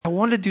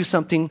wanted to do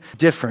something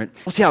different.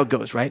 We'll see how it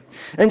goes, right?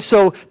 And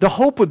so the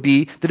hope would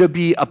be that it would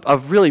be a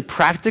really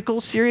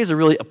practical series, a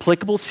really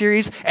applicable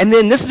series. And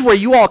then this is where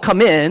you all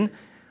come in,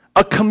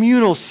 a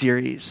communal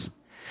series.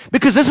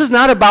 Because this is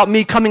not about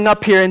me coming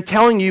up here and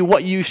telling you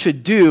what you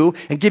should do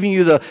and giving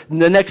you all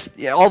the next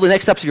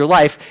steps of your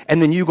life,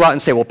 and then you go out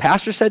and say, well,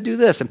 pastor said do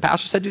this and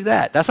pastor said do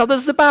that. That's not what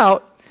this is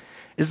about.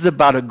 This is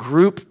about a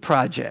group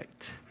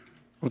project,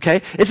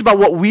 okay? It's about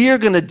what we are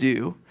going to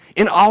do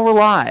in our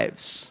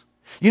lives.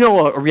 You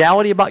know a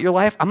reality about your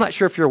life? I'm not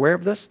sure if you're aware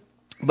of this,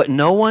 but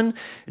no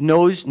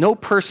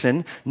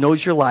person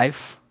knows your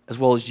life as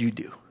well as you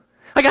do.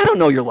 Like, I don't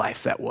know your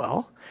life that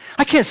well.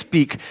 I can't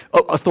speak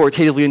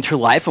authoritatively into your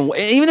life. And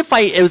even if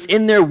I was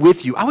in there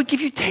with you, I would give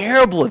you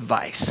terrible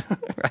advice,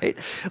 right?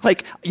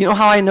 Like, you know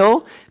how I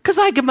know? Because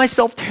I give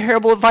myself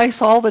terrible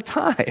advice all the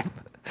time.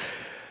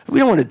 We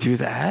don't want to do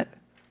that.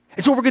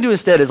 And so what we're going to do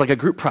instead is like a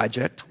group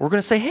project. We're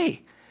going to say,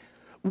 hey,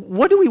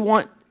 what do we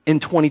want in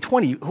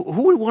 2020? Who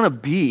do we want to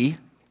be?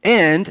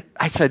 And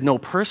I said, no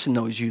person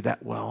knows you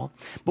that well.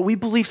 But we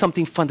believe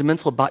something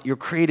fundamental about your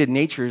created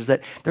nature is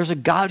that there's a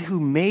God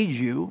who made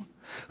you,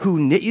 who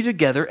knit you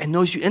together and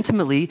knows you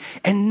intimately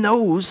and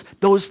knows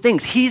those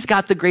things. He's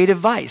got the great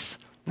advice,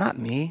 not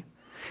me.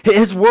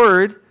 His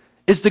word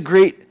is the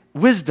great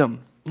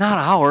wisdom, not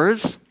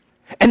ours.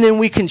 And then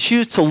we can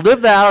choose to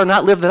live that out or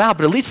not live that out,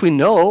 but at least we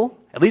know.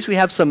 At least we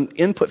have some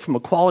input from a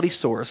quality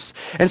source.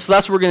 And so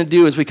that's what we're going to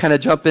do as we kind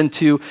of jump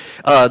into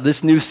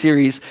this new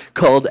series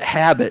called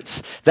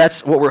Habits.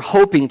 That's what we're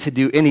hoping to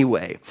do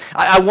anyway.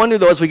 I wonder,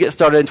 though, as we get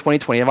started in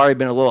 2020, I've already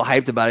been a little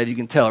hyped about it, you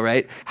can tell,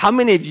 right? How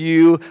many of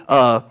you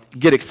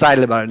get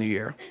excited about a new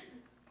year?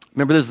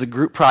 Remember, this is a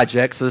group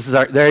project, so this is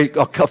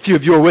a few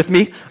of you are with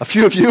me. A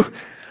few of you.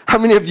 How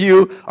many of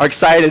you are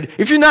excited?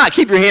 If you're not,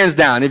 keep your hands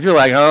down. If you're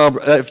like,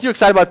 if you're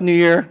excited about the new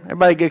year,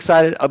 everybody get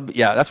excited?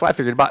 Yeah, that's what I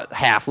figured, about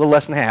half, a little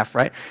less than half,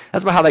 right?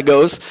 That's about how that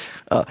goes.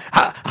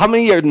 How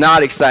many are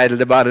not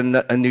excited about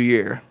a new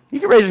year?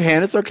 You can raise your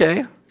hand, it's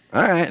okay.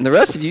 All right, and the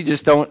rest of you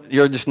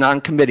you're just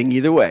non-committing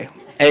either way.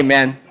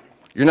 Amen.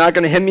 You're not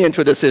going to hit me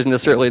into a decision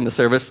this early in the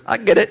service. I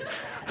get it.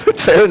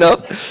 Fair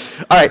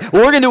enough. All right, what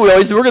we're going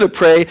to do, we're going to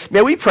pray.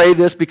 May we pray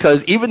this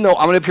because even though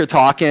I'm up here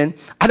talking,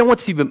 I don't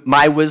want it to be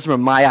my wisdom or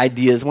my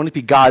ideas. I want it to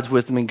be God's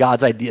wisdom and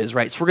God's ideas,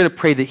 right? So we're going to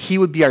pray that he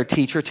would be our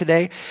teacher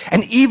today.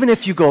 And even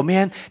if you go,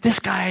 man, this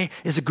guy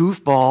is a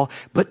goofball,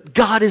 but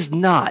God is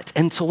not.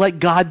 And so let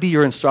God be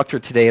your instructor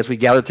today as we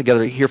gather together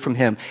to hear from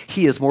him.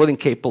 He is more than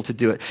capable to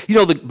do it. You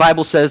know, the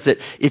Bible says that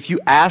if you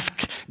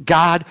ask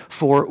God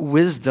for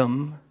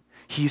wisdom,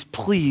 he's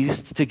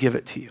pleased to give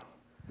it to you.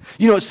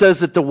 You know, it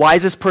says that the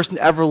wisest person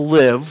to ever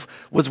live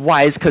was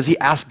wise because he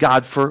asked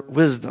God for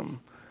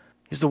wisdom.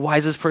 He's the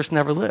wisest person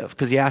to ever live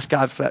because he asked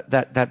God for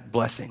that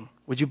blessing.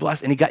 Would you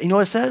bless? And he got, you know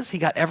what it says? He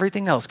got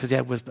everything else because he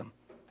had wisdom.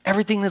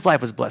 Everything in his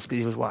life was blessed because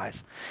he was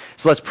wise.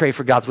 So let's pray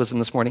for God's wisdom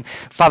this morning.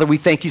 Father, we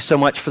thank you so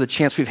much for the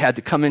chance we've had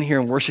to come in here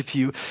and worship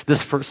you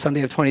this first Sunday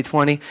of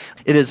 2020.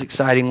 It is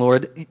exciting,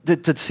 Lord,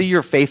 to see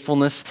your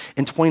faithfulness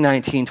in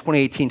 2019,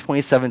 2018,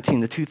 2017,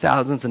 the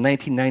 2000s, the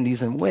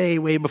 1990s, and way,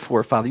 way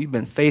before, Father. You've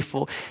been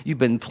faithful. You've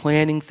been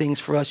planning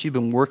things for us. You've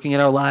been working in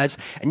our lives,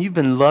 and you've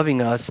been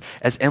loving us,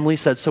 as Emily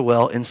said so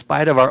well, in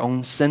spite of our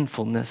own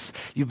sinfulness.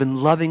 You've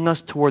been loving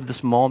us toward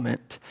this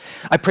moment.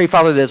 I pray,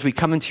 Father, that as we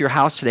come into your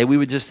house today, we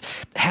would just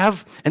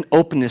have an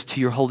openness to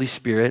your Holy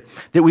Spirit,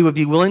 that we would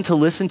be willing to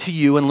listen to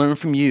you and learn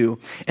from you.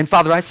 And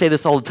Father, I say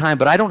this all the time,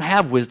 but I don't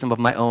have wisdom of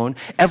my own.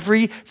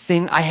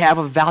 Everything I have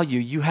of value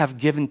you have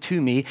given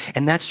to me,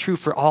 and that's true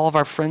for all of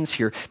our friends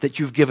here, that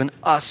you've given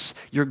us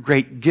your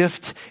great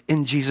gift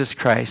in Jesus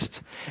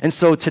Christ. And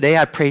so today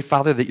I pray,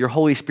 Father, that your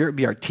Holy Spirit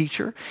be our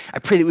teacher. I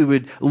pray that we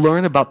would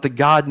learn about the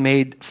God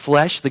made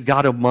flesh, the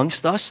God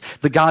amongst us,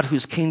 the God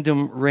whose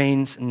kingdom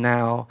reigns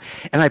now.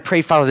 And I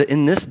pray, Father, that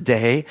in this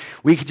day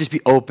we could just be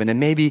open, and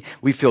maybe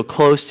we feel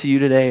close to you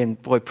today,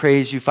 and boy,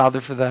 praise you, Father,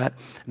 for that.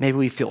 Maybe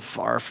we feel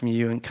far from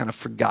you and kind of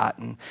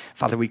forgotten.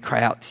 Father, we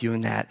cry out to you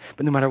in that.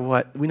 But no matter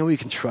what, we know we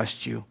can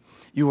trust you.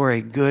 You are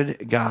a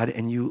good God,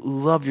 and you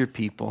love your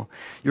people.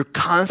 You're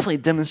constantly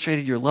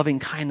demonstrating your loving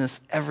kindness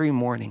every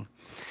morning,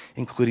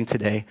 including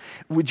today.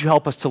 Would you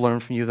help us to learn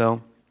from you,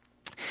 though?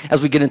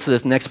 As we get into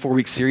this next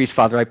 4-week series,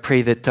 Father, I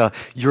pray that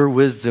your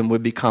wisdom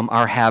would become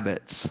our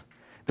habits,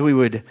 that we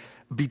would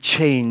be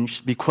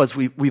changed because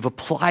we've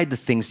applied the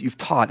things you've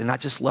taught and not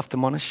just left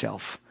them on a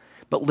shelf,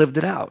 but lived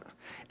it out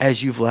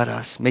as you've led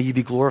us. May you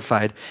be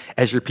glorified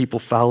as your people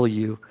follow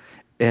you.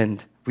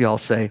 And we all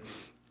say,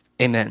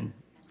 amen.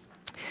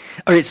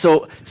 All right,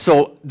 so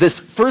this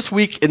first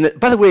week,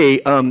 by the way,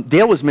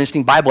 Dale was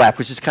mentioning Bible app,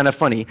 which is kind of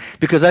funny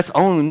because that's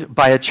owned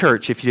by a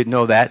church, if you didn't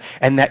know that,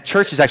 and that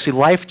church is actually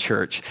Life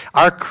Church.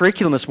 Our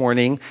curriculum this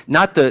morning,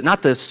 not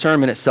the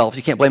sermon itself,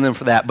 you can't blame them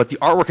for that, but the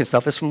artwork and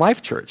stuff is from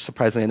Life Church,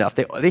 surprisingly enough.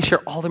 They share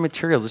all their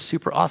materials. It's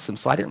super awesome,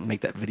 so I didn't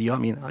make that video. I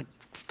mean, I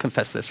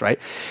confess this, right?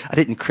 I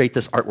didn't create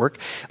this artwork,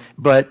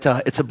 but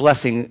it's a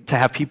blessing to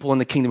have people in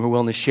the kingdom who are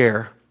willing to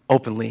share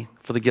openly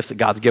for the gifts that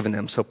God's given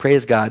them. So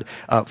praise God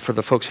for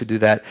the folks who do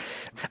that.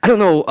 I don't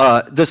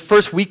know, this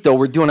first week, though,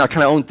 we're doing our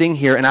kind of own thing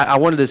here, and I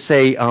wanted to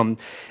say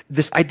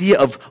this idea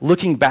of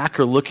looking back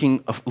or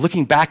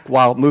looking back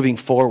while moving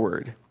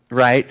forward.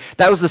 Right?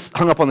 That was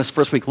hung up on this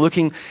first week,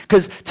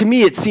 because to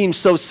me it seems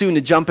so soon to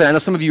jump in. I know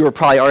some of you are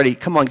probably already,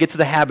 come on, get to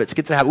the habits.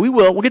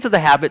 We'll get to the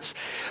habits.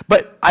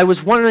 But I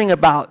was wondering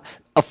about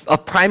a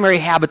primary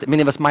habit that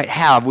many of us might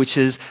have, which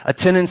is a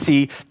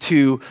tendency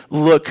to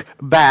look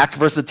back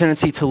versus a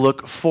tendency to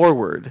look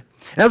forward.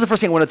 And that was the first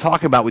thing I want to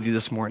talk about with you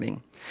this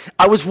morning.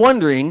 I was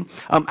wondering,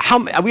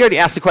 we already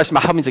asked the question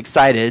about how many's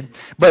excited,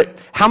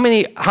 but how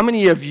many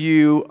of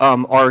you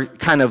are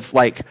kind of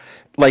like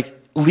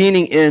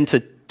leaning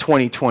into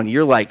 2020,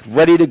 you're like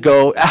ready to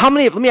go.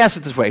 Let me ask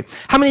it this way.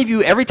 How many of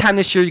you, every time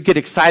this year, you get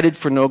excited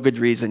for no good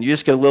reason? You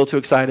just get a little too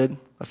excited?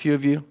 A few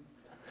of you?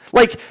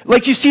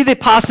 Like you see the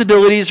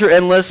possibilities are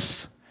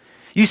endless.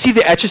 You see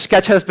the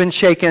Etch-a-Sketch has been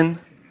shaken,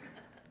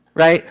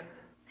 right?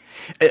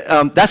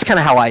 That's kind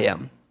of how I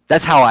am.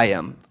 That's how I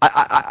am.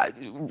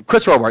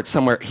 Chris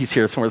Robart, he's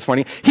here somewhere this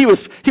morning. He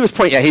was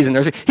pointing, he's in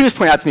there. He was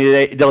pointing out to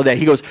me the other day.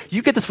 He goes,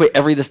 you get this way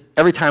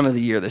every time of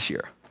the year this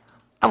year.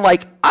 I'm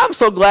like, I'm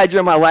so glad you're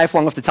in my life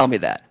long enough to tell me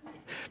that.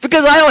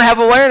 Because I don't have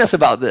awareness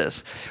about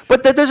this.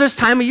 But there's this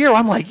time of year where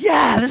I'm like,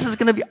 yeah, this is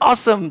going to be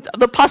awesome.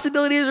 The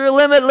possibilities are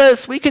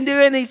limitless. We can do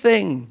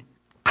anything.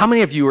 How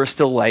many of you are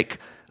still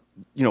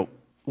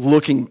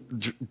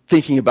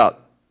thinking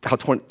about how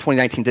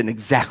 2019 didn't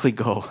exactly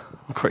go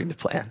according to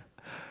plan?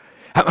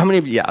 How many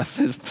of you, yeah,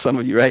 some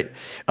of you, right?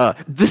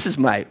 This is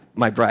my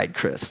bride,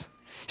 Chris.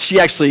 She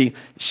actually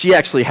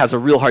has a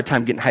real hard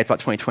time getting hyped about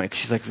 2020 because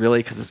she's like,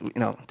 really? Because,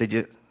 did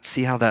you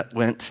see how that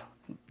went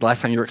the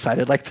last time you were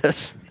excited like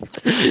this?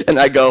 And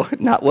I go,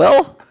 not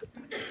well?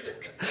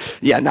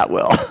 Yeah, not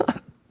well.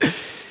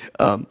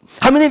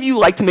 How many of you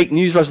like to make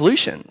New Year's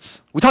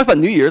resolutions? We talked about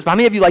New Year's, but how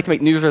many of you like to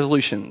make New Year's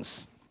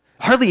resolutions?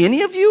 Hardly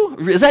any of you?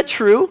 Is that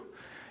true?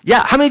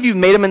 Yeah, how many of you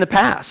made them in the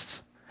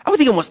past? I would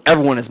think almost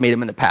everyone has made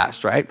them in the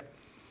past, right?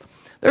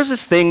 There's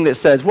this thing that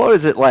says, what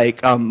is it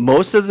like?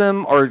 Most of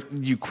them are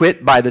you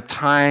quit by the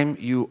time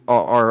you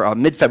are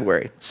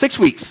mid-February. 6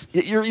 weeks.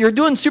 You're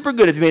doing super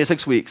good if you made it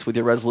 6 weeks with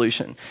your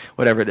resolution,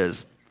 whatever it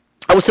is.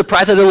 I was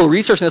surprised. I did a little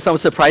research on this. I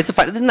was surprised to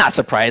find, not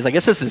surprised, I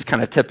guess this is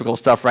kind of typical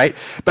stuff, right?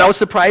 But I was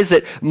surprised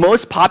that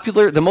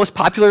the most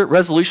popular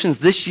resolutions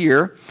this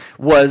year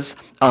was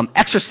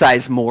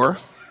exercise more.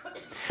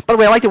 By the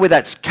way, I like the way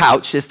that's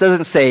couched. This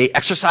doesn't say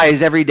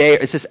exercise every day.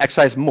 It says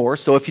exercise more.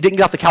 So if you didn't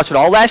get off the couch at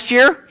all last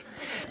year,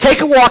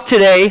 take a walk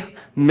today,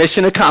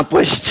 mission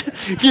accomplished.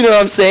 You know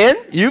what I'm saying?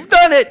 You've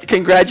done it.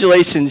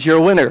 Congratulations, you're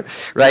a winner,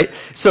 right?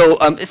 So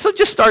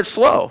just start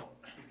slow.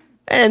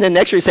 And then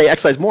next year you say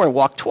exercise more and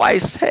walk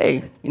twice.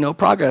 Hey,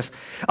 progress.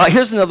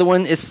 Here's another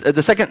one.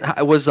 The second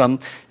was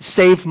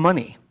save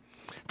money.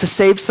 To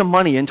save some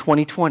money in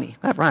 2020.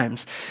 That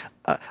rhymes.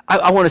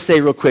 I want to say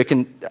real quick,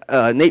 and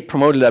Nate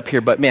promoted it up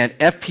here, but man,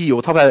 FPU,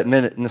 we'll talk about it in a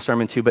minute in the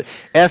sermon too, but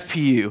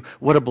FPU,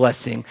 what a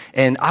blessing.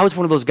 And I was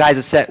one of those guys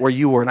that sat where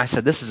you were, and I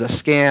said, this is a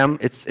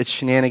scam, it's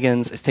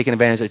shenanigans, it's taking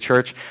advantage of the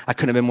church. I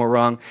couldn't have been more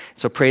wrong,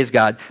 so praise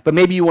God. But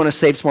maybe you want to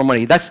save some more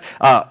money. That's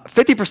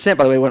 50%,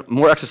 by the way, want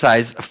more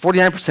exercise.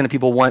 49% of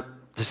people want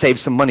to save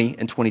some money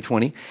in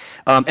 2020.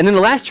 And then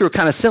the last two are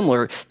kind of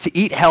similar. To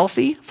eat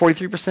healthy,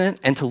 43%,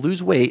 and to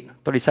lose weight,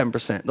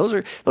 37%.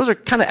 Those are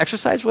kind of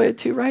exercise related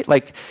too, right?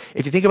 Like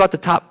if you think about the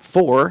top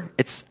four,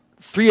 it's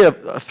three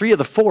of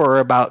the four are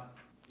about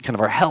kind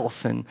of our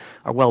health and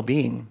our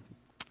well-being.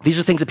 These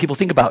are things that people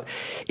think about.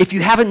 If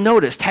you haven't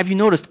noticed, have you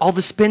noticed all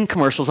the spin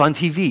commercials on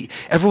TV?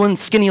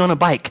 Everyone's skinny on a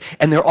bike,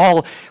 and they're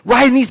all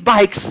riding these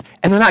bikes,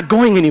 and they're not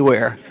going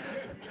anywhere.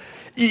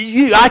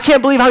 I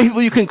can't believe how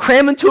people you can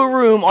cram into a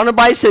room on a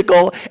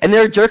bicycle and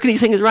they're jerking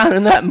these things around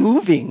and they're not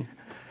moving.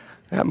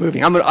 They're not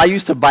moving. I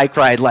used to bike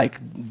ride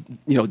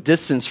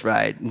distance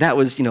ride. And that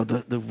was,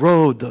 the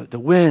road, the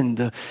wind.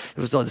 It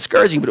was all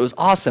discouraging, but it was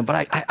awesome.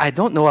 But I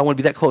don't know I want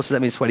to be that close to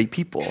that many sweaty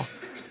people.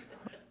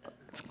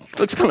 It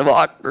looks kind of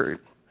awkward.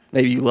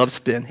 Maybe you love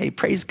spin. Hey,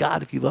 praise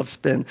God if you love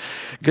spin.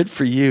 Good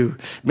for you.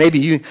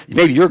 Maybe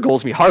your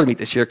goals will be hard to meet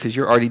this year because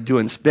you're already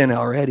doing spin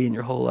already in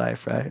your whole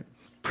life, right?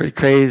 Pretty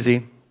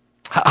crazy.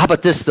 How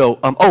about this, though?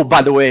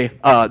 By the way,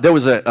 there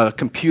was a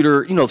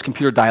computer, those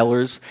computer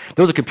dialers.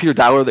 There was a computer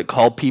dialer that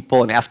called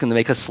people and asked them to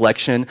make a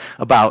selection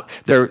about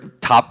their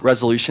top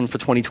resolution for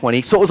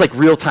 2020. So it was like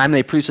real time.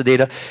 They produced the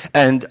data.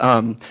 And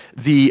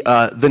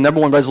the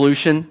number one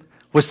resolution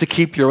was to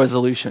keep your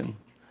resolution.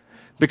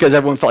 Because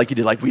everyone felt like you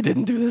did, like, we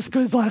didn't do this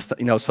good last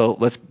time, so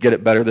let's get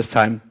it better this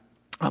time.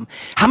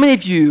 How many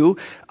of you,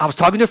 I was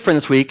talking to a friend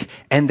this week,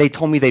 and they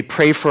told me they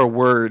pray for a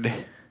word. How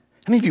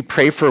many of you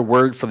pray for a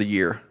word for the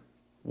year?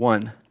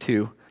 1,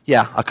 2.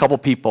 Yeah, a couple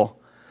people.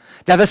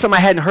 Now, that's something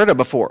I hadn't heard of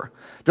before.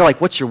 They're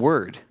like, what's your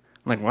word?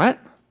 I'm like, what?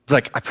 They're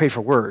like, I pray for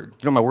a word.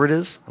 You know what my word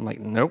is? I'm like,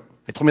 nope.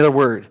 They told me their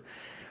word.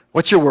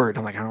 What's your word?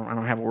 I'm like, I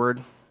don't have a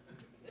word.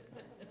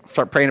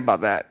 Start praying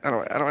about that. I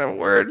don't have a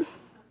word.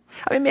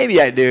 I mean,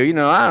 maybe I do.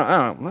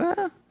 I don't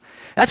know.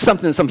 That's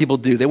something that some people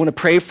do. They want to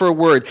pray for a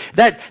word.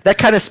 That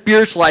kind of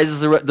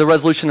spiritualizes the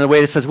resolution in a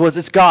way that says, well,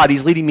 it's God.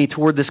 He's leading me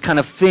toward this kind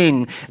of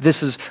thing.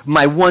 This is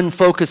my one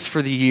focus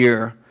for the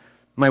year,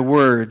 my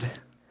word.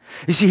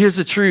 You see, here's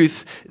the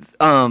truth.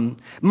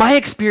 My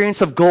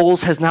experience of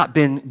goals has not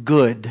been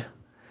good.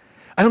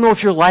 I don't know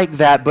if you're like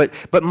that,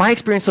 but my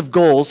experience of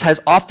goals has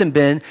often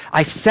been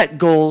I set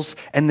goals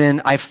and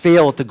then I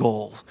fail at the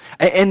goals.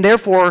 And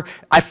therefore,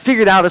 I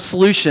figured out a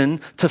solution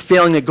to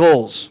failing at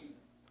goals.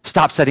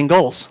 Stop setting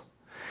goals.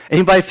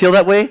 Anybody feel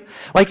that way?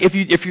 Like if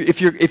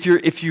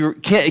you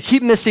can't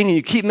keep missing and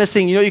you keep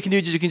missing, you know what you can do?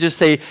 You can just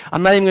say,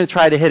 I'm not even going to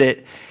try to hit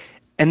it.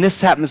 And this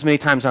happens many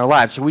times in our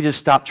lives, so we just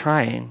stop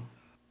trying.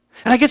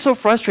 And I get so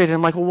frustrated.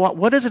 I'm like, well,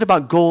 what is it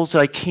about goals that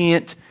I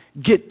can't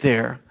get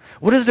there?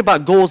 What is it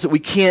about goals that we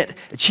can't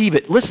achieve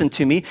it? Listen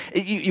to me.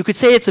 You could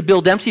say it's a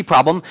Bill Dempsey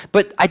problem,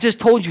 but I just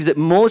told you that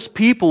most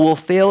people will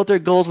fail at their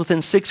goals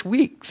within 6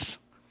 weeks.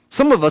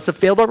 Some of us have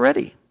failed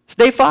already. It's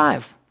day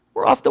 5.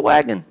 We're off the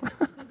wagon,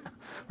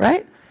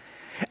 right?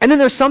 And then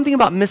there's something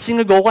about missing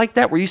a goal like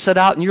that where you set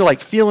out and you're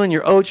like feeling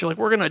your oats. You're like,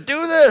 we're going to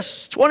do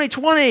this,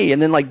 2020. And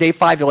then like day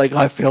 5, you're like, oh,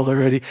 I failed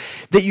already.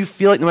 That you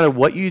feel like no matter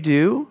what you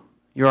do,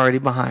 you're already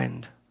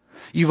behind.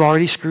 You've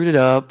already screwed it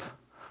up.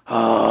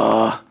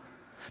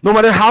 No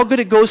matter how good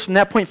it goes from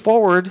that point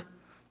forward,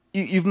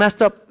 you've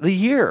messed up the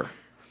year.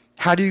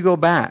 How do you go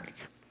back?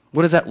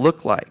 What does that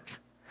look like?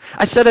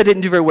 I said I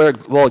didn't do very well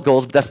at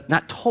goals, but that's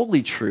not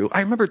totally true.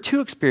 I remember 2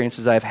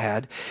 experiences I've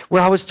had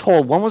where I was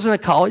told, one was in a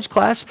college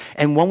class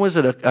and one was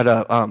at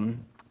a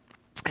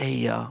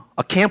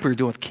camp we were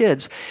doing with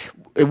kids.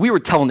 We were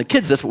telling the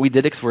kids this, but we did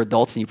it because we're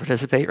adults and you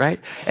participate, right?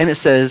 And it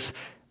says,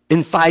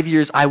 in 5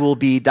 years, I will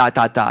be ...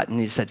 And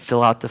he said,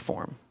 fill out the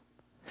form.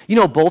 You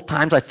know, both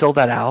times I filled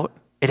that out,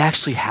 it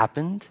actually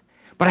happened,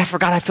 but I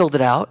forgot I filled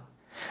it out.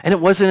 And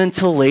it wasn't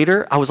until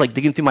later, I was like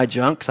digging through my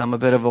junk because I'm a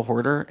bit of a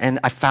hoarder, and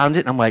I found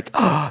it, and I'm like,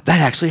 oh, that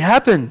actually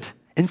happened.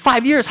 In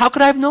 5 years, how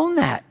could I have known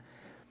that?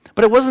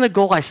 But it wasn't a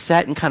goal I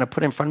set and kind of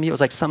put in front of me. It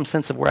was like some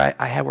sense of where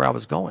I had where I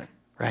was going,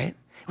 right?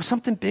 It was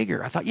something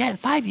bigger. I thought, yeah, in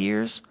 5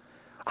 years,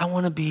 I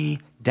want to be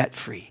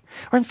debt-free.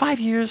 Or in 5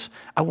 years,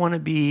 I want to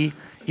be,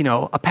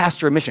 a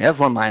pastor or a missionary. That was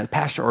one of mine, a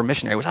pastor or a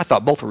missionary, which I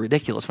thought both were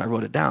ridiculous when I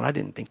wrote it down. I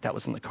didn't think that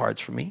was in the cards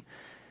for me.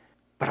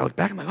 But I look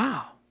back and I'm like,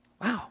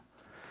 wow.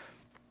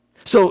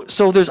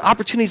 So there's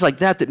opportunities like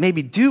that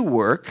maybe do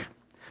work,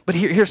 but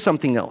here's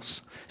something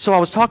else. So I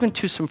was talking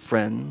to some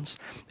friends,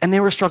 and they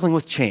were struggling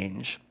with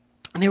change.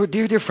 And they were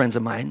dear friends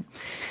of mine.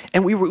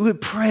 And we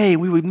would pray,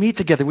 we would meet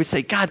together, we'd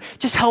say, God,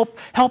 just help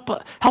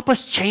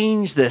us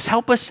change this,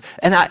 help us.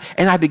 And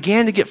I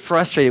began to get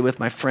frustrated with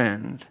my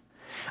friend.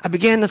 I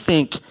began to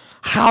think,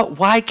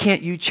 why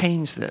can't you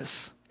change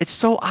this? It's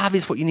so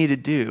obvious what you need to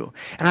do.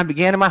 And I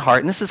began in my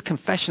heart, and this is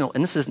confessional,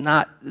 and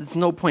there's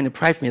no point of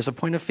pride for me, it's a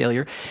point of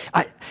failure.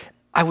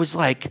 I was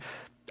like,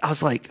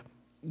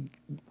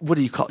 what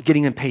do you call it?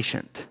 Getting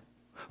impatient.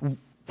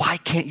 Why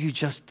can't you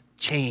just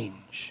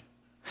change?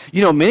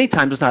 Many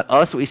times it's not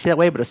us that we say that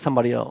way, but it's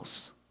somebody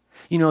else.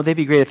 They'd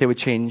be great if they would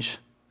change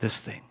this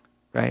thing,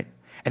 right?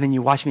 And then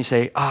you watch me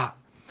say,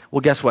 well,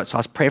 guess what? So I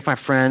was praying for my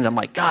friend, and I'm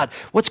like, God,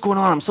 what's going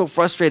on? I'm so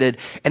frustrated.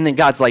 And then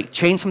God's like,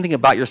 change something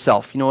about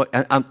yourself.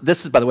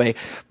 This is, by the way,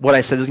 what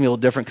I said is going to be a little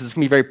different because it's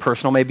going to be very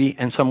personal maybe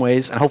in some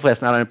ways, and hopefully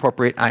that's not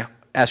inappropriate. I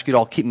ask you to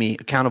all keep me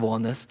accountable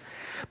on this.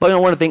 But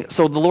one of the things,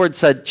 so the Lord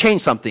said,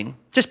 change something.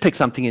 Just pick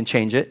something and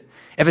change it.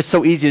 If it's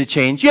so easy to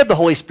change, you have the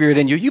Holy Spirit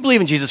in you. You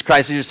believe in Jesus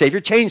Christ as your Savior.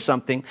 Change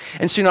something.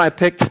 And so, I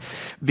picked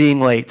being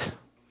late.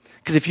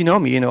 Because if you know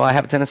me, I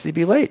have a tendency to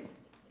be late.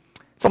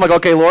 So I'm like,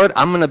 okay, Lord,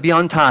 I'm going to be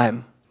on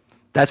time.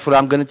 That's what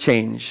I'm going to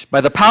change.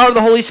 By the power of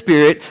the Holy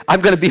Spirit, I'm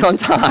going to be on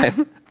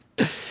time.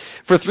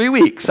 For 3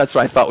 weeks, that's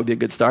what I thought would be a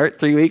good start.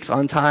 3 weeks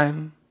on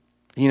time.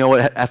 You know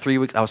what? At 3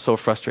 weeks, I was so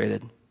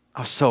frustrated.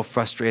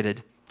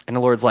 And the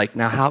Lord's like,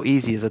 now how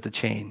easy is it to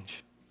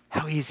change?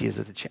 How easy is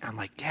it to change? I'm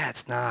like, yeah,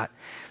 it's not.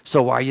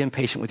 So why are you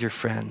impatient with your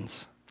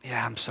friends?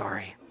 Yeah, I'm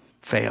sorry.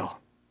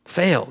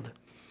 Failed.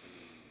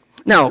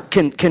 Now,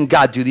 can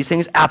God do these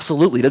things?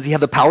 Absolutely. Does he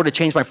have the power to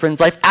change my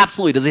friend's life?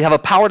 Absolutely. Does he have a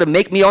power to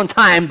make me on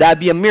time? That'd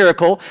be a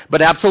miracle,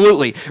 but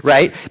absolutely,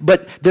 right?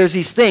 But there's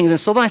these things, and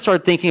so then I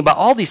started thinking about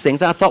all these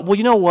things, and I thought, well,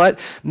 you know what?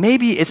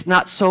 Maybe it's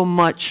not so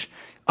much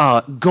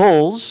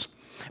goals,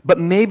 but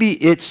maybe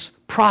it's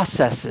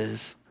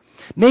processes.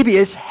 Maybe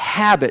it's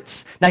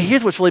habits. Now,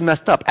 here's what's really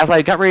messed up. As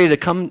I got ready to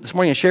come this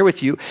morning and share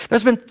with you,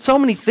 there's been so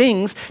many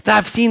things that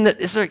I've seen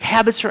that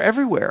habits are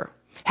everywhere.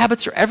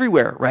 Habits are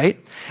everywhere, right?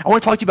 I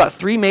want to talk to you about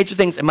 3 major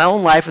things in my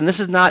own life, and this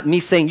is not me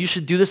saying you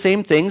should do the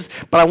same things,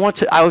 but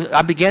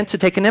I began to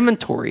take an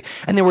inventory,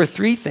 and there were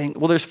 3 things.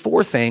 Well, there's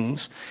 4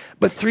 things,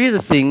 but 3 of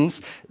the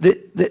things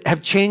that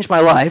have changed my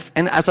life,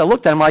 and as I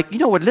looked at them, I'm like, you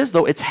know what it is,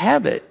 though? It's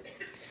habit.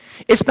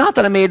 It's not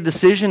that I made a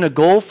decision, a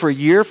goal for a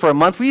year, for a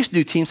month. We used to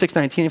do Team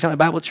 619 in Family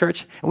Bible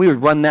Church, and we would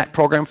run that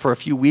program for a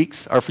few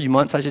weeks, or a few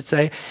months, I should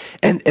say,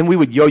 and we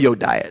would yo-yo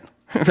diet,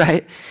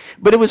 right?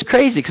 But it was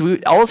crazy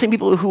because all the same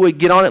people who would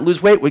get on it,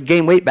 lose weight, would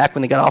gain weight back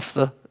when they got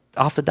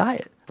off the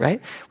diet.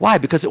 right? Why?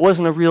 Because it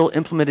wasn't a real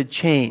implemented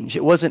change.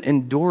 It wasn't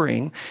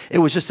enduring. It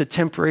was just a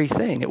temporary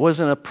thing. It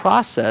wasn't a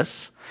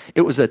process.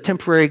 It was a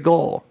temporary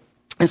goal.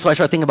 And so I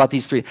started thinking about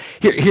these three.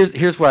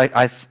 Here's what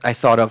I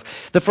thought of.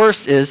 The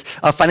first is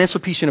Financial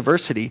Peace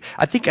University.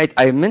 I think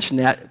I mentioned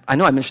that. I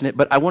know I mentioned it,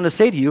 but I want to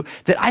say to you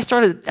that I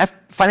started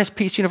at Financial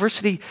Peace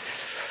University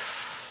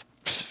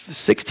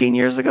 16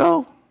 years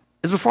ago.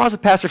 It was before I was a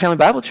pastor of Family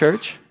Bible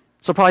Church.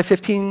 So probably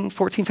 15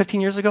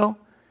 years ago.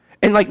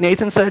 And like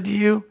Nathan said to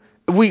you,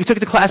 we took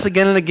the class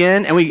again and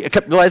again, and we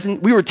kept realizing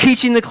we were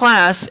teaching the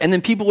class, and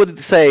then people would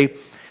say,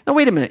 no,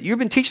 wait a minute, you've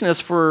been teaching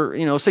this for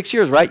 6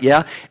 years, right?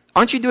 Yeah.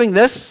 Aren't you doing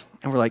this?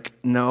 And we're like,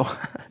 no,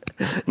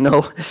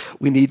 no,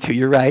 we need to,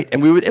 you're right.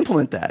 And we would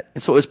implement that.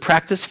 And so it was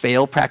practice,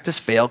 fail,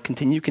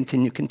 continue,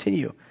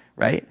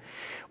 right?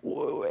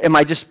 Am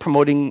I just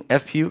promoting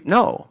FPU?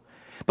 No.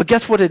 But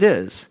guess what it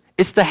is?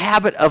 It's the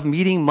habit of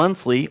meeting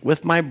monthly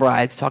with my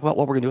bride to talk about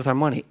what we're going to do with our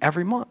money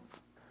every month.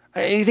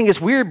 You think it's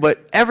weird,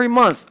 but every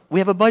month we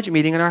have a budget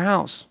meeting in our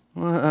house.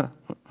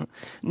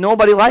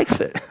 Nobody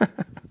likes it.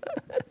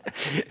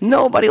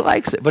 Nobody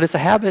likes it, but it's a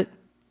habit.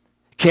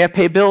 Can't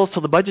pay bills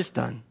till the budget's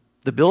done.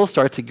 The bills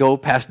start to go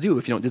past due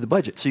if you don't do the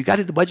budget. So you got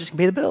to do the budget and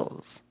pay the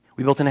bills.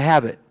 We built in a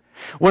habit.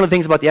 One of the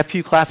things about the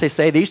FPU class, they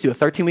used to do a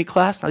 13-week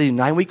class, now they do a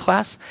 9-week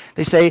class.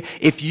 They say,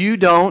 if you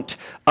don't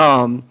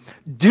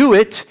do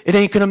it, it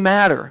ain't going to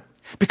matter.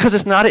 Because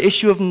it's not an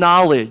issue of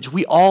knowledge.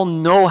 We all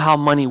know how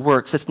money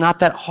works. It's not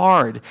that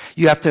hard.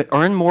 You have to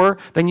earn more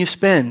than you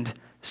spend.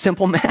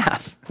 Simple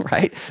math,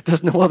 right?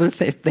 There's no other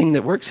thing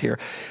that works here.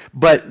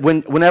 But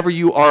whenever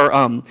you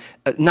are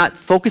not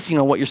focusing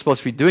on what you're supposed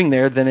to be doing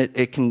there, then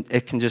it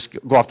can just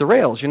go off the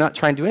rails. You're not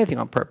trying to do anything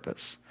on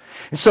purpose.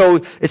 And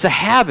so it's a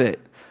habit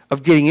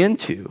of getting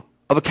into,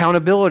 of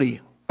accountability,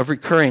 of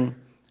recurring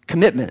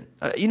commitment.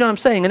 You know what I'm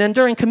saying? An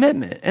enduring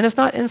commitment. And it's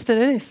not instant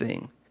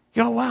anything.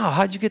 You go, wow,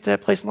 how'd you get to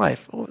that place in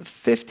life? Oh,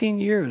 15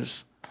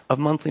 years of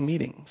monthly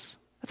meetings.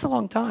 That's a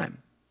long time.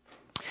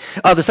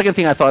 The second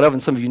thing I thought of,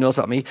 and some of you know this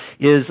about me,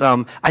 is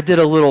I did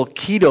a little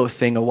keto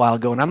thing a while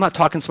ago. And I'm not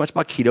talking so much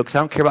about keto because I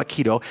don't care about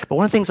keto. But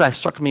one of the things that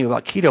struck me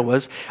about keto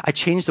was I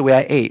changed the way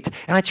I ate.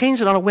 And I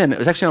changed it on a whim. It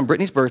was actually on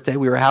Brittany's birthday.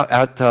 We were out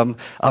at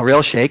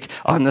Rail Shake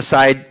on the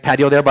side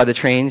patio there by the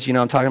trains, you know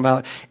what I'm talking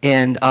about.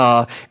 And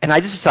I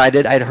just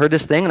decided, I had heard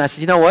this thing, and I said,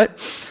 you know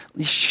what?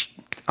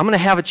 I'm going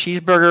to have a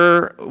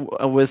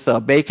cheeseburger with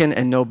bacon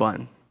and no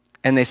bun.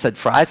 And they said,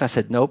 fries? And I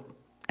said, nope.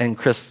 And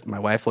Chris, my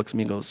wife, looks at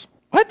me and goes,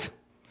 what?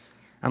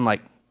 I'm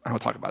like, I don't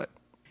want to talk about it.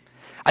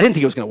 I didn't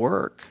think it was going to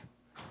work.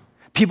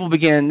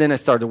 Then it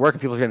started to work,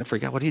 and people began to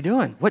freak out. What are you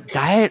doing? What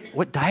diet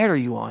are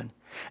you on?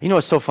 You know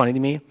what's so funny to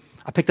me?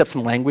 I picked up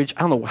some language.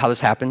 I don't know how this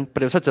happened,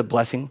 but it was such a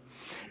blessing.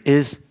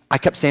 Is I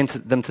kept saying to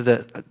them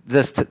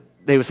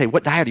they would say,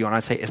 what diet are you on?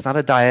 I'd say, it's not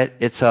a diet,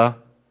 it's a,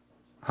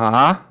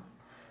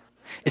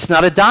 It's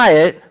not a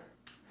diet,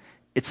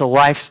 it's a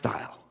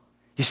lifestyle.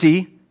 You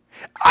see,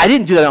 I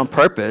didn't do that on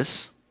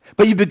purpose.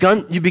 But you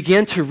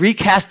began to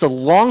recast a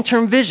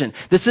long-term vision.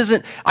 This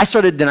isn't, I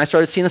started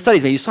seeing the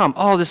studies. Maybe you saw them,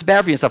 oh, this is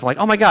bad for you and stuff. I'm like,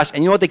 oh my gosh.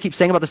 And you know what they keep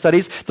saying about the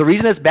studies? The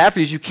reason it's bad for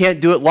you is you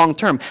can't do it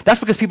long-term. That's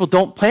because people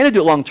don't plan to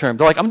do it long-term.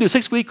 They're like, I'm going to do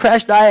a 6-week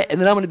crash diet,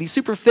 and then I'm going to be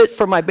super fit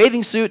for my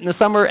bathing suit in the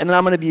summer, and then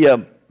I'm going to be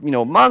a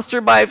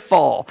monster by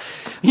fall.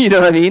 You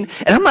know what I mean?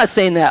 And I'm not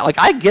saying that. Like,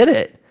 I get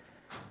it.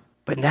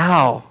 But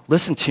now,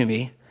 listen to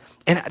me.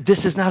 And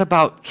this is not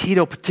about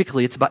keto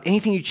particularly. It's about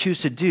anything you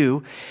choose to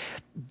do.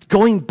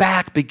 Going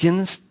back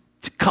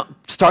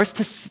starts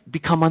to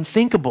become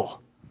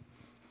unthinkable.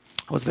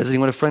 I was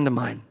visiting with a friend of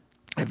mine.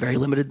 I had very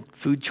limited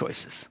food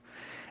choices.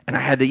 And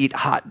I had to eat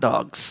hot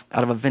dogs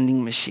out of a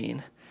vending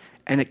machine.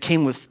 And it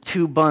came with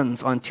 2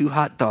 buns on 2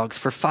 hot dogs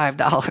for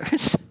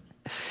 $5.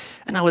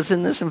 And I was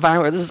in this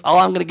environment where this is all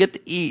I'm going to get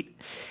to eat.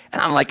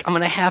 And I'm like, I'm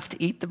going to have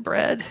to eat the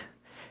bread.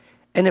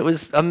 And it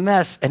was a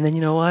mess. And then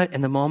you know what? In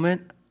the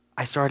moment,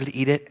 I started to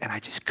eat it, and I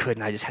just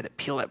couldn't. I just had to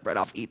peel that bread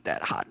off, eat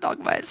that hot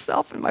dog by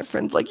itself. And my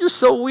friend's like, you're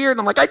so weird.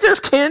 I'm like, I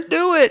just can't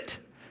do it.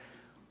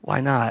 Why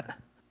not?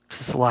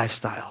 Because it's a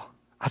lifestyle.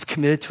 I've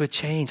committed to a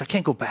change. I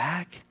can't go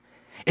back.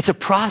 It's a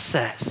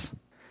process.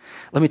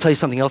 Let me tell you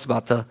something else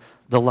about the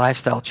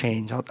lifestyle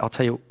change. I'll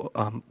tell you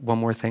one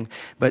more thing,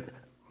 but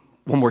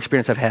one more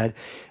experience I've had.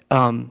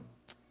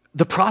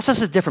 The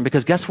process is different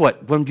because guess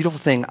what? One beautiful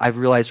thing I've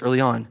realized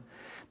early on,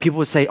 people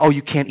would say, oh,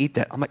 you can't eat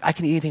that. I'm like, I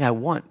can eat anything I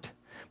want.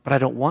 But I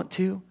don't want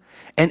to.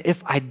 And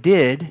if I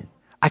did,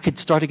 I could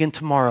start again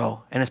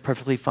tomorrow, and it's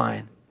perfectly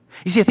fine.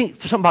 You see, I think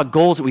there's something about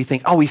goals that we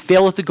think, oh, we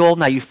failed at the goal,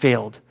 now you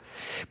failed.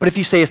 But if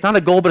you say it's not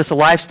a goal, but it's a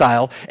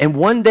lifestyle, and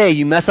one day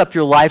you mess up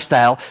your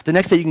lifestyle, the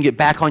next day you can get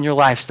back on your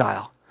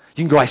lifestyle.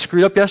 You can go, I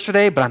screwed up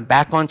yesterday, but I'm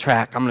back on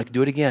track. I'm going to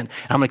do it again,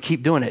 and I'm going to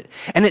keep doing it.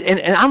 And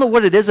I don't know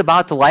what it is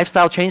about the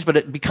lifestyle change, but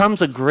it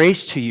becomes a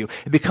grace to you.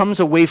 It becomes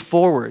a way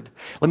forward.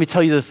 Let me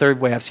tell you the third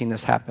way I've seen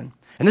this happen.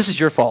 And this is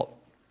your fault.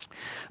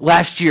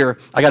 Last year,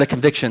 I got a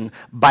conviction,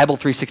 Bible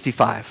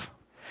 365.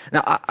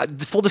 Now,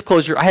 full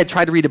disclosure, I had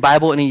tried to read the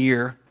Bible in a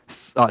year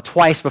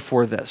twice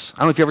before this. I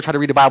don't know if you ever try to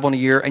read the Bible in a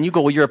year, and you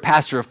go, well, you're a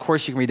pastor. Of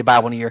course you can read the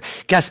Bible in a year.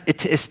 Guess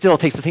it still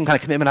takes the same kind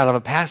of commitment out of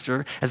a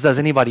pastor as does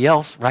anybody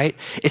else, right?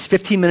 It's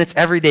 15 minutes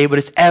every day, but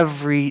it's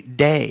every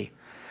day.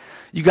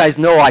 You guys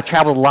know I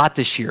traveled a lot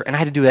this year, and I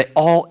had to do that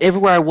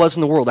everywhere I was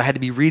in the world. I had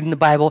to be reading the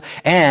Bible,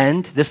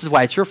 and this is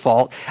why it's your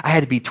fault. I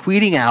had to be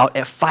tweeting out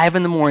at 5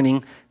 in the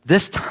morning,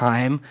 this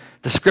time,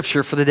 the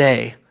scripture for the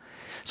day.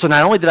 So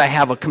not only did I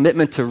have a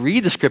commitment to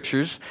read the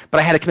scriptures, but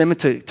I had a commitment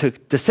to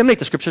disseminate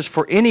the scriptures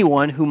for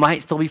anyone who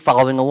might still be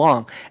following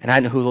along. And I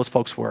know who those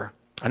folks were.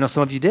 I know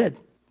some of you did.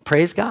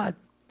 Praise God.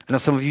 I know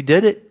some of you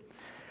did it.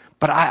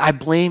 But I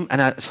blame,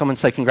 someone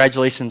said,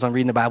 congratulations on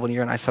reading the Bible in a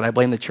year, and I said, I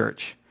blame the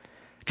church.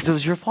 Because it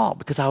was your fault,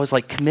 because I was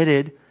like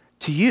committed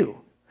to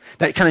you.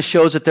 That kind of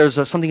shows that there's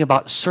something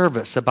about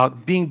service,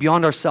 about being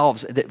beyond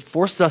ourselves, that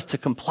forces us to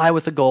comply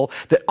with a goal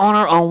that on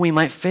our own we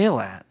might fail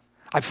at.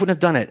 I wouldn't have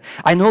done it.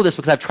 I know this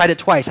because I've tried it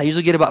twice. I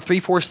usually get about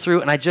 3/4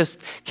 through, and I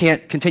just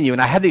can't continue.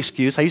 And I have the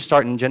excuse. I used to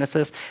start in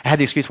Genesis. I had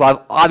the excuse,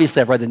 well,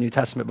 obviously I've read the New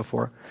Testament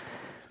before.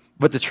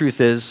 But the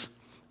truth is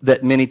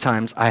that many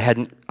times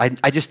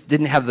I just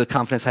didn't have the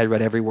confidence I had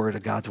read every word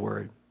of God's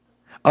word.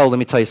 Oh, let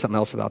me tell you something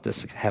else about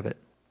this habit.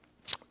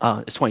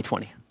 It's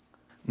 2020.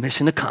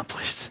 Mission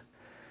accomplished.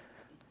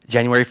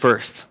 January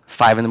 1st,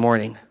 5 in the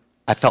morning.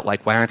 I felt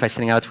like, why aren't I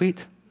sending out a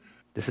tweet?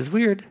 This is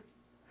weird.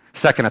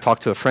 Second, I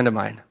talked to a friend of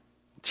mine.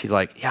 She's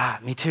like, yeah,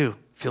 me too.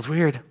 Feels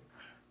weird.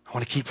 I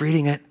want to keep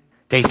reading it.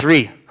 Day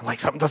 3, I'm like,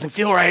 something doesn't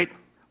feel right.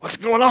 What's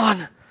going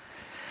on? I'm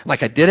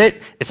like, I did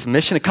it. It's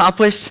mission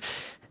accomplished.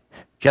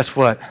 Guess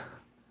what?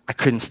 I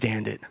couldn't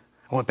stand it.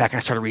 I went back and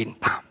I started reading.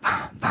 Bam,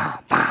 bam, bam,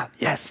 bam.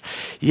 Yes,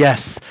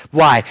 yes.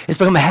 Why? It's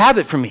become a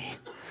habit for me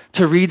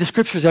to read the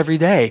scriptures every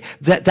day.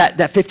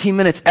 That 15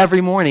 minutes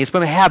every morning. It's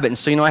been a habit. And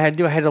so you know what I had to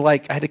do? I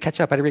had to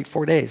catch up. I had to read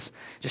 4 days.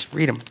 Just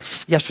read them.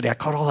 Yesterday I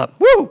caught all up.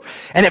 Woo!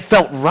 And it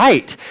felt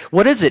right.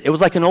 What is it? It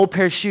was like an old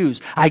pair of shoes.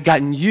 I'd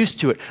gotten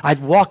used to it. I'd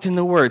walked in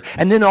the Word.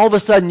 And then all of a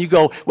sudden you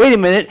go, wait a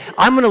minute,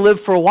 I'm going to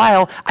live for a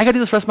while. I got to do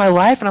this the rest of my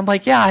life. And I'm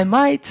like, yeah, I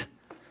might.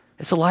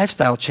 It's a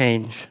lifestyle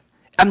change.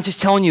 I'm just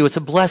telling you, it's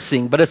a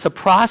blessing, but it's a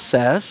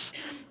process,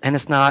 and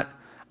it's not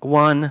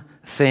one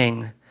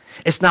thing.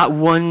 It's not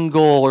one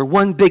goal or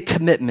one big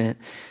commitment,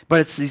 but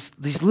it's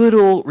these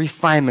little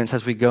refinements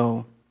as we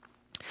go.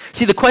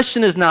 See, the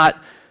question is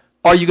not,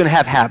 are you going to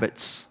have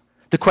habits?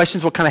 The question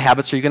is, what kind of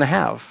habits are you going to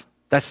have?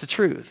 That's the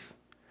truth.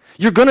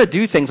 You're going to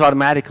do things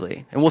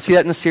automatically, and we'll see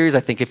that in the series, I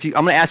think. I'm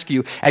going to ask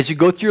you, as you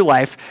go through your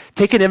life,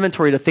 take an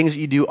inventory of the things that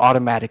you do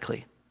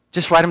automatically.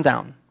 Just write them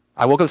down.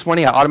 I woke up this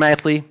morning, I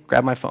automatically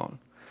grabbed my phone.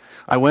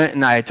 I went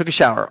and I took a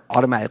shower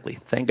automatically.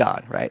 Thank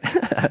God, right?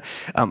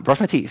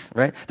 Brush my teeth,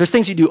 right? There's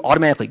things you do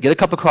automatically. Get a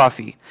cup of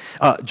coffee.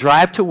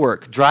 Drive to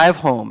work. Drive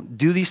home.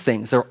 Do these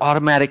things. They're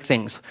automatic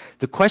things.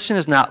 The question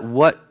is not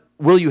what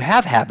will you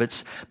have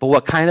habits, but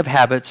what kind of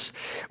habits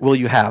will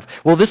you have?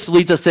 Well, this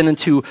leads us then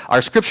into our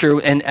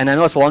scripture, and I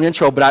know it's a long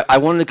intro, but I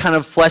wanted to kind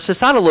of flesh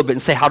this out a little bit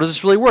and say, how does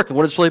this really work and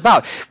what it's really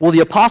about? Well, the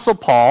Apostle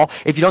Paul,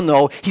 if you don't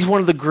know, he's one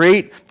of the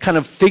great kind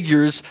of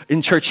figures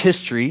in church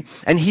history,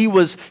 and he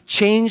was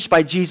changed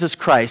by Jesus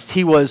Christ.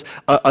 He was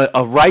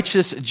a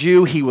righteous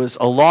Jew. He was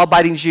a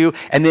law-abiding Jew,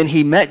 and then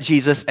he met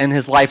Jesus, and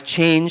his life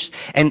changed,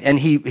 and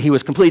he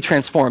was completely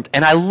transformed.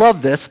 And I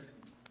love this,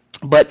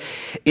 but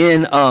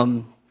in...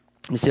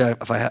 let me see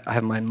if I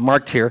have mine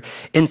marked here.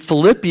 In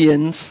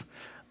Philippians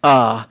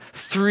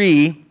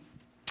 3,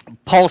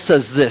 Paul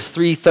says this,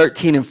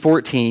 3:13 and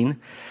 14.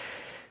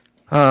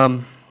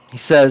 He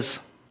says,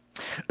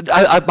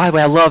 by the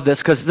way, I love this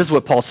because this is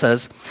what Paul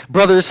says.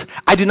 Brothers,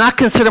 I do not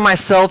consider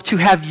myself to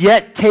have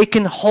yet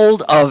taken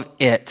hold of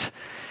it.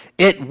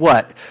 It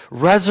what?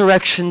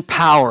 Resurrection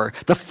power,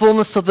 the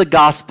fullness of the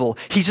gospel.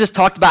 He's just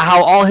talked about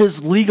how all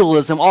his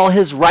legalism, all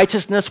his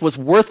righteousness was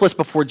worthless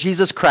before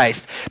Jesus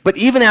Christ. But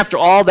even after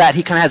all that,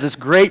 he kind of has this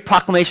great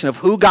proclamation of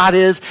who God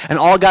is and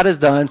all God has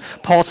done.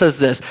 Paul says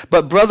this,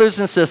 but brothers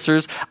and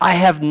sisters, I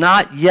have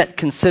not yet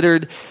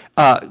considered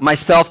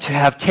myself to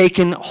have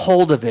taken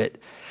hold of it.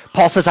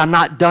 Paul says, I'm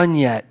not done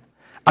yet.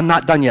 I'm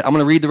not done yet. I'm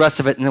going to read the rest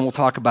of it and then we'll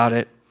talk about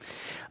it.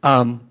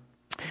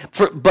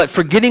 But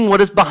forgetting what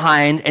is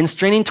behind and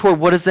straining toward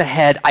what is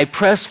ahead, I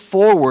press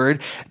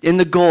forward in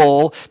the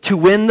goal to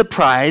win the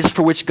prize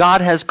for which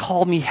God has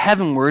called me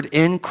heavenward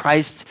in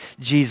Christ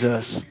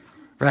Jesus,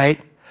 right?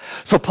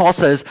 So Paul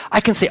says, I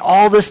can say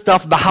all this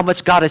stuff about how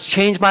much God has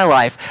changed my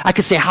life. I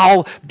can say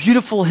how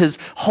beautiful his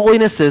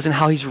holiness is and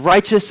how he's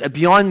righteous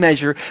beyond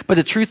measure, but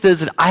the truth is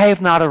that I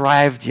have not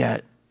arrived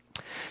yet.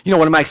 You know,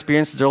 one of my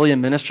experiences early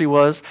in ministry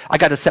was I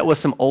got to sit with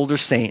some older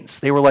saints.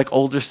 They were like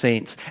older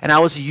saints. And I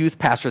was a youth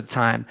pastor at the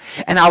time.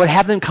 And I would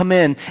have them come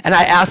in, and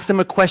I asked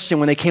them a question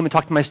when they came and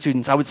talked to my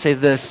students. I would say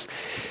this,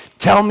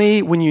 tell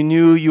me when you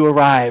knew you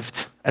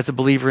arrived as a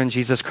believer in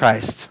Jesus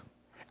Christ.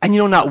 And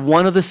you know, not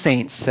one of the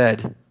saints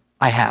said,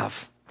 I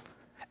have.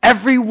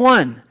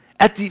 Everyone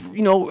at the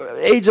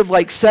age of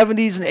like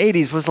 70s and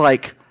 80s was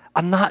like,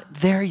 I'm not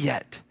there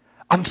yet.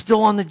 I'm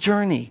still on the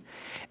journey.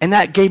 And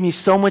that gave me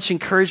so much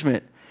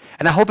encouragement.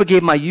 And I hope it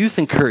gave my youth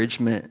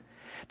encouragement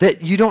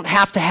that you don't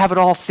have to have it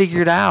all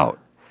figured out.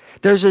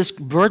 There's this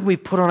burden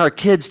we've put on our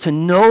kids to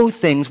know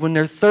things when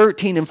they're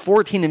 13 and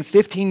 14 and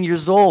 15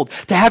 years old,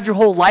 to have your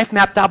whole life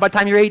mapped out by the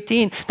time you're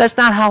 18. That's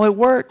not how it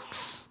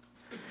works.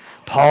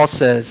 Paul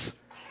says,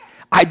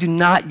 I do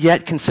not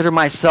yet consider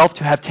myself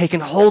to have taken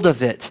hold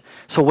of it.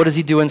 So what does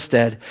he do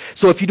instead?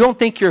 So if you don't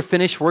think you're a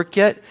finished work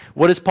yet,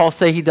 what does Paul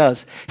say he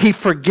does? He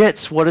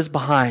forgets what is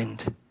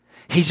behind.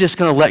 He's just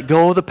going to let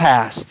go of the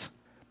past.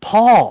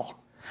 Paul's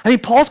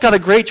got a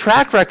great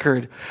track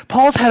record.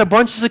 Paul's had a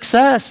bunch of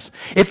success.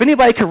 If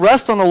anybody could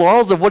rest on the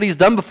laurels of what he's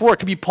done before, it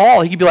could be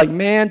Paul. He could be like,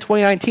 man,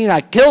 2019,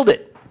 I killed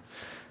it.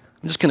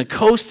 I'm just going to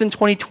coast in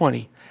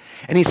 2020.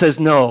 And he says,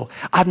 no,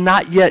 I've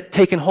not yet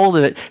taken hold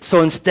of it.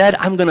 So instead,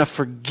 I'm going to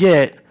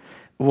forget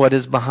what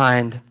is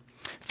behind.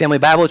 Family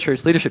Bible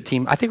Church leadership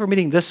team, I think we're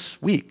meeting this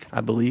week,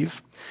 I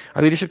believe.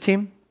 Our leadership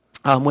team,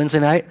 Wednesday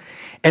night.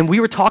 And we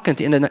were talking at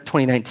the end of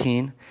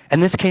 2019,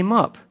 and this came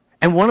up.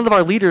 And one of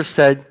our leaders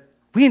said,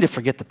 we need to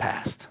forget the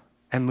past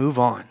and move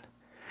on.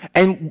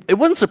 And it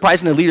wasn't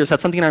surprising the leaders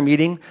had something in our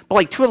meeting, but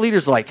like two of the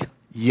leaders were like,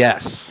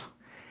 yes.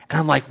 And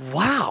I'm like,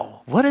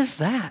 wow, what is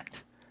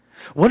that?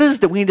 What is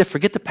it that we need to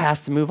forget the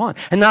past and move on?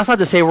 And that's not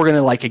to say we're going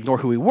to like ignore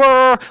who we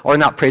were or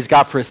not praise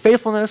God for his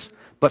faithfulness,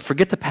 but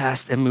forget the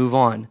past and move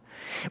on.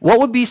 What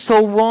would be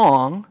so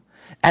wrong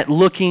at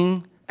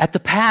looking at the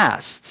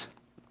past?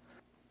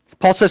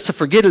 Paul says to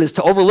forget it is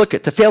to overlook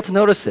it, to fail to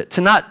notice it,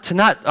 to not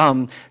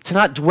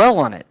dwell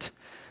on it.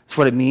 That's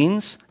what it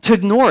means. To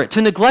ignore it,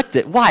 to neglect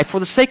it. Why? For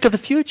the sake of the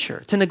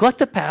future. To neglect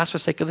the past for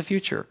the sake of the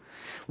future.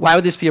 Why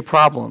would this be a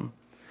problem?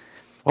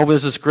 Well,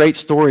 there's this great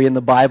story in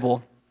the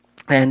Bible,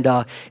 and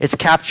it's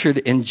captured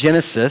in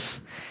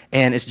Genesis,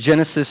 and it's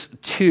Genesis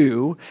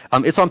 2.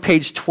 It's on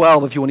page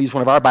 12 if you want to use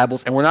one of our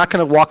Bibles, and we're not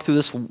going to walk through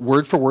this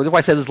word for word. That's why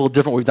I said this is a little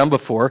different what we've done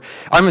before.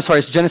 I'm sorry,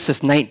 it's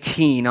Genesis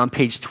 19 on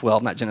page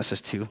 12, not Genesis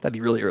 2. That'd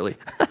be really early.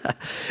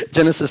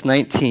 Genesis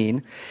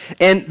 19.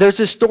 And there's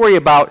this story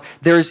about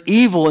there's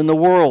evil in the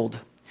world,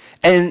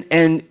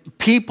 and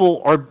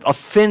people are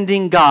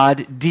offending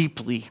God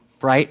deeply,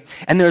 right?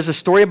 And there's a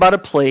story about a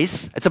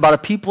place. It's about a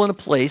people in a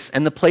place,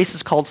 and the place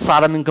is called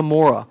Sodom and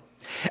Gomorrah.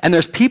 And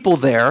there's people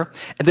there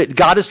that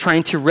God is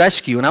trying to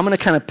rescue. And I'm going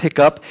to kind of pick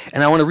up,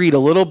 and I want to read a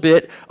little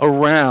bit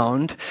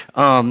around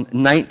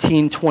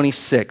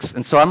 1926.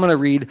 And so I'm going to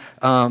read,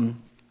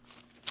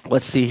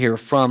 let's see here,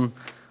 I'm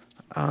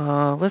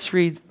going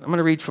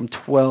to read from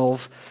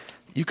 12.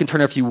 You can turn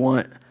there if you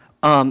want.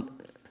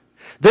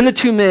 Then the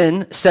two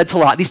men said to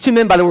Lot, these two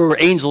men, by the way, were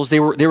angels. They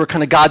were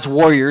kind of God's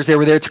warriors. They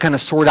were there to kind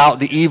of sort out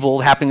the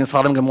evil happening in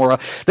Sodom and Gomorrah.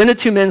 Then the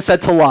two men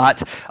said to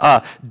Lot,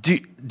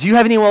 do you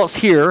have anyone else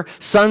here,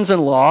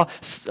 sons-in-law,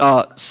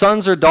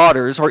 sons or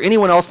daughters, or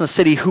anyone else in the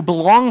city who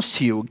belongs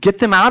to you? Get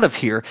them out of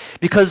here,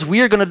 because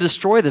we are going to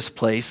destroy this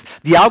place.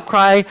 The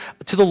outcry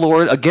to the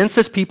Lord against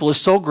this people is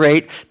so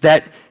great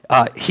that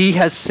he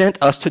has sent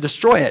us to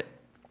destroy it.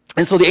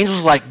 And so the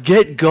angels were like,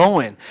 get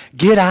going.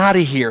 Get out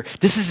of here.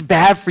 This is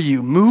bad for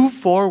you. Move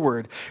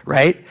forward,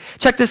 right?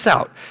 Check this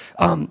out.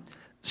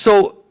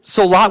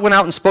 So Lot went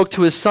out and spoke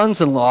to his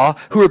sons-in-law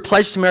who were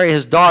pledged to marry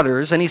his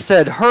daughters, and he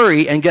said,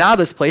 hurry and get out of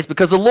this place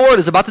because the Lord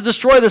is about to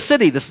destroy the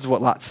city. This is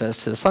what Lot says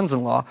to his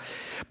sons-in-law.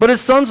 But his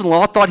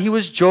sons-in-law thought he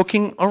was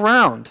joking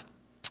around.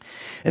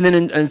 And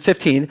then in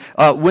 15,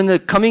 when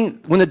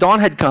the dawn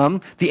had come,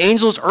 the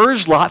angels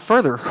urged Lot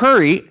further,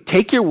 hurry,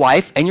 take your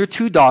wife and your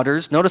two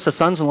daughters. Notice the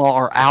sons-in-law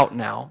are out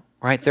now,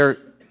 right?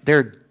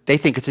 They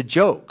think it's a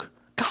joke.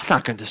 God's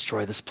not going to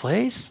destroy this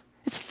place.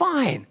 It's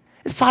fine.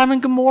 It's Sodom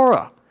and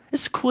Gomorrah.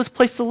 It's the coolest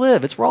place to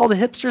live. It's where all the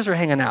hipsters are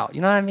hanging out.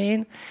 You know what I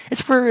mean?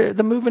 It's where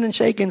the moving and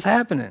shaking's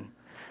happening.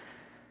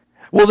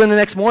 Well, then the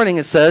next morning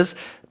it says,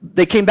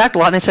 they came back to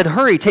Lot and they said,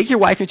 hurry, take your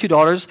wife and your two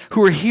daughters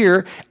who are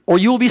here, or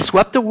you will be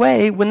swept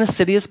away when the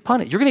city is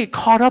punished. You're going to get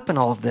caught up in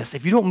all of this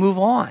if you don't move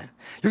on.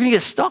 You're going to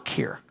get stuck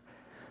here.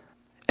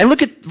 And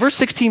look at verse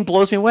 16,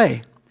 blows me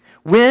away.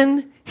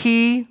 When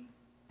he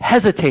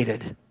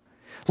hesitated,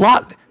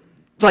 Lot,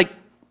 like,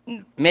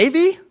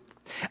 maybe?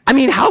 I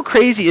mean, how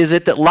crazy is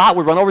it that Lot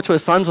would run over to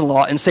his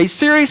sons-in-law and say,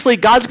 seriously,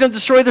 God's going to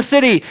destroy the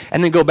city,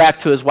 and then go back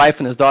to his wife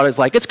and his daughters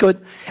like, it's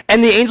good.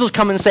 And the angels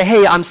come and say,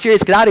 hey, I'm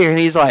serious, get out of here. And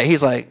he's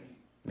like,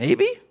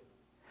 maybe?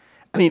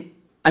 I mean,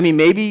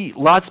 maybe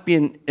Lot's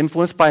being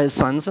influenced by his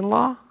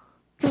sons-in-law.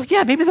 He's like,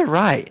 yeah, maybe they're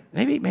right.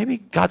 Maybe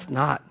God's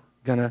not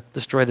going to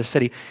destroy the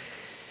city.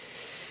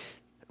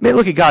 Maybe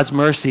look at God's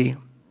mercy.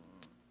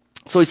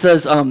 So he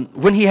says,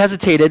 when he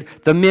hesitated,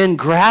 the men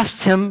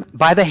grasped him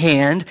by the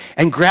hand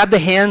and grabbed the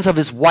hands of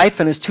his wife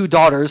and his two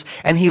daughters,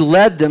 and he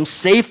led them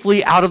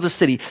safely out of the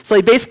city. So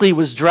he basically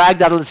was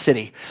dragged out of the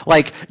city.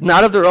 Like,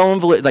 not of their own,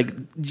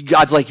 like,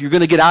 God's like, you're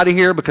going to get out of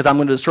here because I'm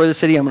going to destroy the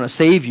city. I'm going to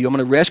save you. I'm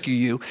going to rescue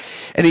you.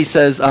 And he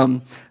says,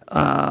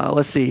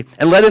 let's see,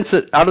 and led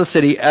them out of the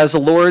city as the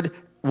Lord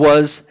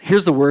was,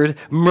 here's the word,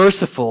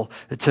 merciful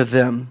to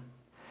them.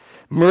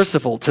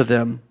 Merciful to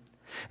them.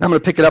 Now I'm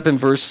going to pick it up in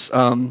verse...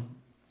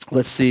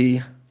 let's see,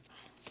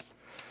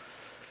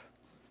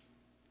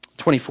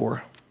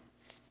 24.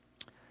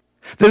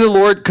 Then the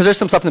Lord, because there's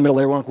some stuff in the middle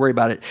there, I won't worry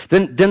about it.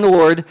 Then the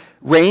Lord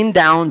rained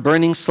down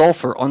burning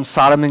sulfur on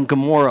Sodom and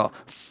Gomorrah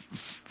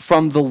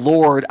from the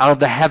Lord out of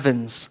the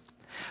heavens.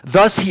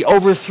 Thus he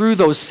overthrew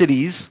those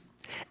cities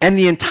and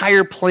the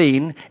entire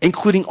plain,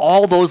 including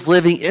all those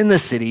living in the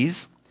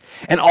cities,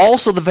 and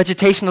also the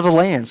vegetation of the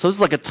land. So this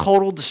is like a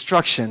total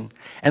destruction.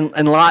 And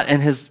Lot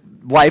and his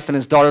wife and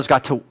his daughters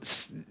got to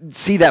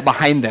see that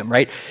behind them,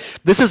 right?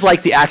 This is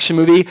like the action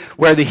movie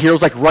where the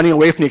hero's like running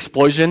away from the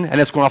explosion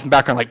and it's going off in the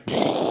background like,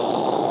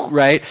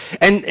 right?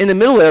 And in the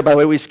middle there, by the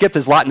way, we skipped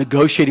is Lot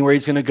negotiating where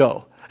he's going to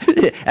go.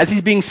 As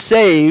he's being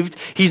saved,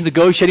 he's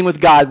negotiating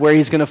with God where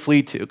he's going to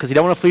flee to. Because he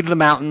don't want to flee to the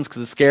mountains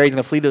because it's scary. He's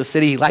going to flee to the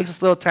city. He likes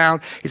this little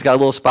town. He's got a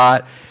little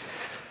spot.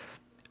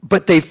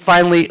 But they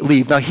finally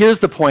leave. Now, here's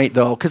the point,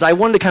 though, because I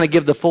wanted to kind of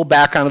give the full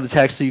background of the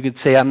text so you could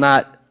say I'm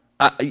not,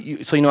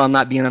 so you know I'm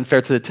not being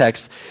unfair to the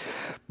text.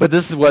 But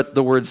this is what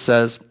the word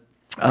says.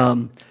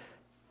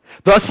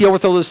 Thus he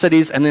overthrew those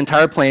cities and the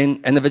entire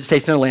plain and the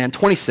vegetation of the land.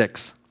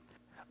 26.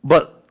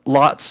 But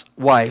Lot's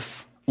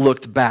wife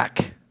looked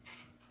back,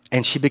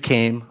 and she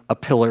became a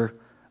pillar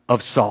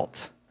of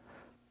salt.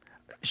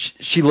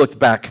 She looked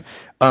back.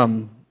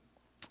 Why?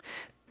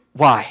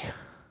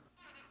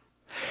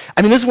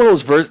 I mean, this is one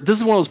of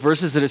those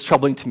verses that is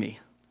troubling to me.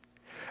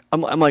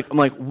 I'm like,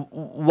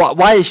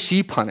 why is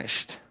she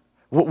punished?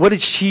 What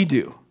did she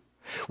do?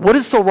 What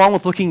is so wrong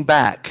with looking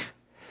back?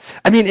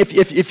 I mean,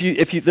 if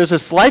you there's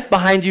this life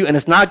behind you and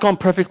it's not going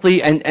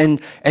perfectly,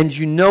 and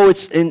you know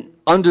it's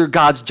under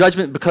God's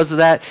judgment because of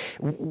that,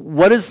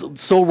 what is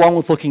so wrong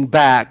with looking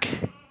back?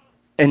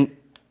 And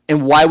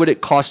why would it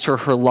cost her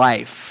her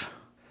life?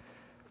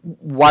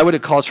 Why would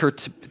it cause her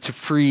to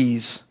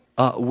freeze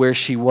where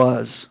she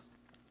was?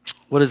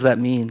 What does that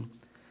mean?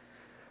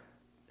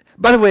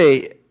 By the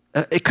way,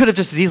 it could have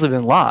just as easily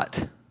been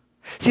Lot.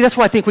 See, that's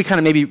why I think we kind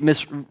of maybe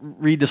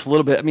misread this a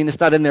little bit. I mean, it's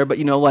not in there, but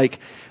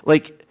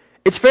like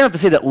it's fair enough to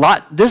say that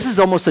Lot, this is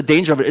almost the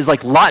danger of it, is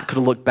like Lot could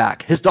have looked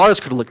back. His daughters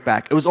could have looked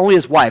back. It was only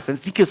his wife. And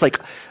I think it's like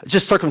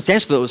just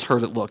circumstantial that it was her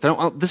that looked.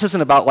 This isn't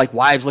about like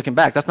wives looking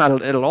back. That's not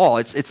it at all.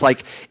 It's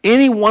like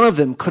any one of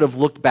them could have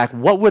looked back.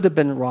 What would have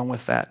been wrong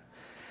with that?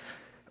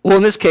 Well,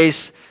 in this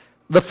case,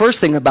 the first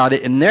thing about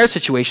it in their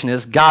situation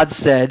is God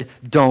said,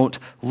 don't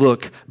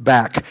look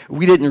back.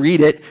 We didn't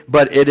read it,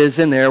 but it is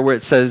in there where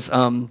it says,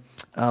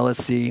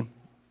 let's see.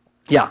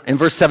 Yeah, in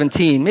verse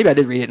 17, maybe I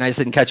did read it and I just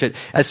didn't catch it.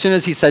 As soon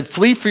as he said,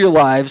 flee for your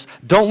lives,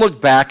 don't look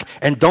back,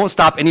 and don't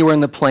stop anywhere in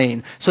the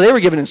plain. So they were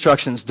given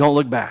instructions, don't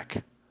look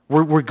back.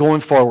 We're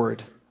going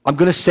forward. I'm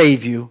going to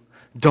save you.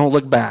 Don't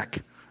look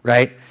back,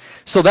 right?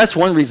 So that's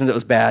one reason that it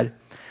was bad.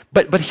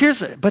 But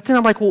then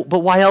I'm like, well, but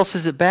why else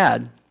is it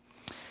bad?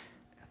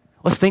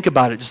 Let's think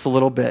about it just a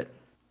little bit.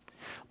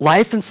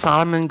 Life in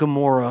Sodom and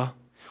Gomorrah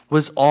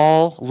was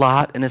all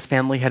Lot and his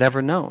family had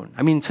ever known.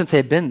 I mean, since they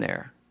had been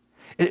there.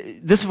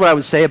 This is what I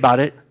would say about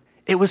it.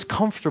 It was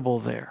comfortable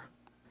there.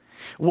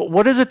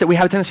 What is it that we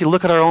have a tendency to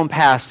look at our own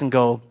past and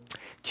go,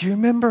 do you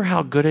remember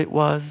how good it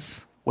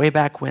was way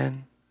back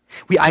when?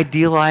 We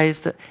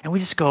idealized it, and we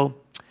just go,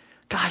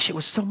 gosh, it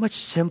was so much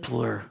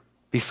simpler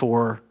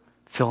before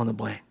fill in the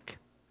blank.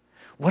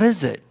 What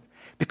is it?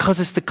 Because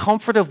it's the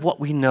comfort of what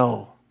we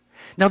know.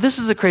 Now, this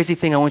is a crazy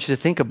thing I want you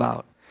to think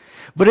about.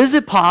 But is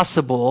it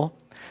possible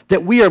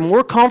that we are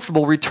more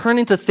comfortable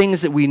returning to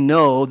things that we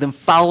know than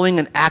following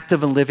an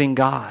active and living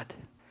God?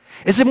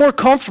 Is it more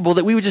comfortable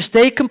that we would just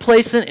stay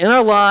complacent in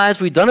our lives,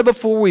 we've done it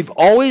before, we've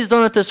always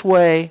done it this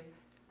way,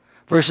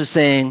 versus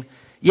saying,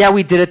 yeah,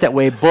 we did it that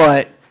way,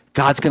 but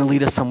God's going to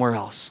lead us somewhere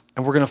else,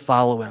 and we're going to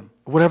follow him,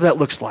 whatever that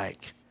looks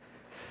like.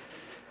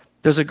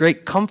 There's a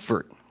great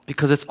comfort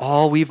because it's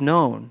all we've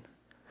known.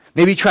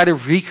 Maybe try to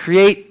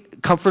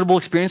recreate comfortable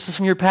experiences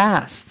from your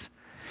past.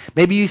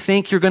 Maybe you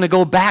think you're going to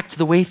go back to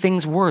the way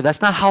things were.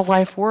 That's not how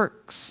life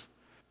works.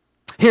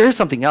 Here's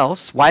something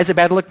else. Why is it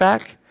bad to look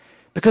back?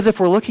 Because if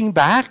we're looking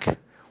back,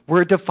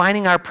 we're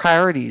defining our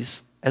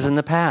priorities as in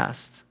the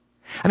past.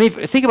 I mean,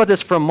 think about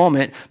this for a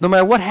moment. No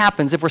matter what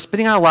happens, if we're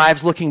spending our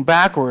lives looking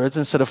backwards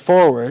instead of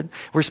forward,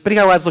 we're spending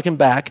our lives looking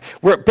back,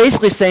 we're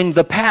basically saying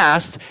the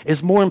past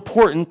is more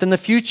important than the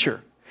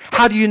future.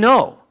 How do you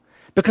know?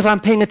 Because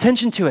I'm paying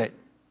attention to it.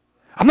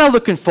 I'm not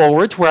looking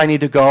forward to where I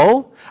need to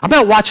go. I'm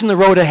not watching the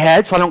road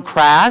ahead so I don't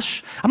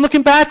crash. I'm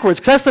looking backwards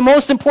because that's the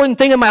most important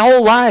thing in my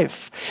whole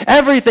life.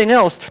 Everything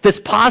else that's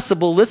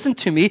possible, listen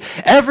to me,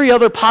 every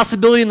other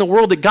possibility in the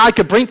world that God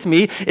could bring to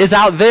me is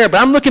out there.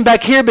 But I'm looking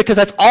back here because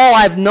that's all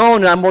I've known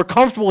and I'm more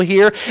comfortable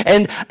here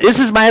and this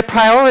is my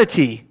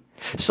priority.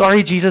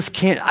 Sorry, Jesus,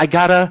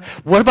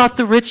 what about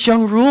the rich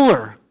young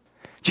ruler?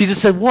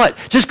 Jesus said, what?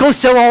 Just go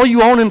sell all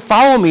you own and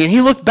follow me. And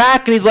he looked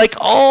back and he's like,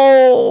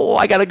 oh,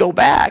 I got to go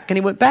back. And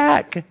he went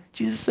back.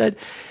 Jesus said,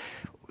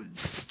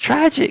 it's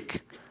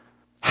tragic.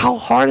 How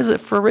hard is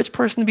it for a rich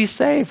person to be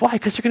saved? Why?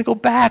 Because you're going to go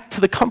back to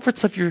the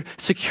comforts of your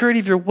security,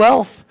 of your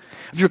wealth,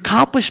 of your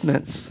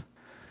accomplishments,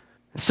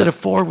 instead of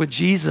forward with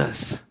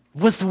Jesus.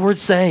 What's the word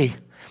say?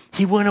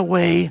 He went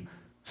away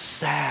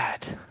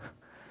sad.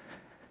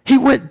 He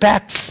went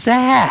back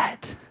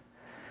sad.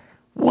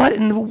 What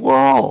in the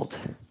world?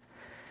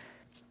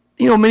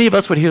 You know, many of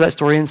us would hear that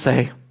story and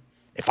say,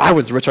 if I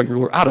was the rich young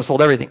ruler, I'd have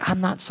sold everything.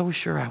 I'm not so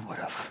sure I would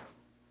have.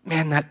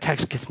 Man, that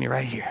text gets me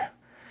right here.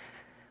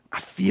 I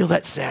feel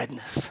that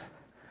sadness.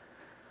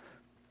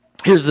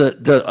 Here's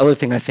the other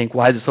thing I think.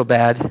 Why is it so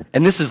bad?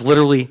 And this is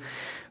literally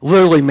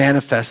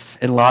manifests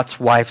in Lot's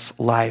wife's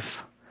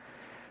life.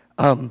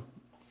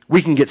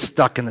 We can get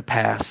stuck in the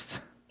past.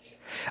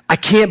 I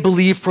can't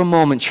believe for a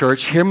moment,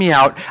 church, hear me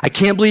out. I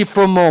can't believe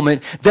for a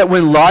moment that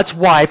when Lot's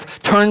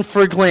wife turned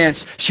for a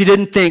glance, she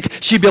didn't think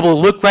she'd be able to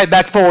look right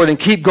back forward and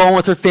keep going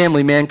with her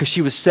family, man, because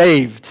she was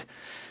saved.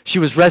 She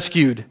was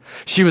rescued.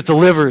 She was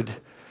delivered.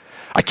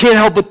 I can't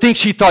help but think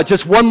she thought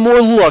just one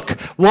more look,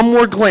 one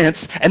more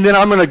glance, and then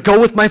I'm going to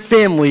go with my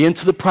family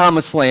into the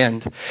promised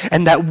land.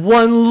 And that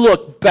one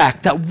look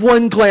back, that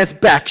one glance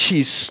back,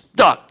 she's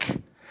stuck.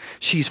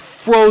 She's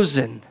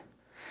frozen.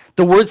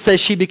 The word says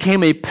she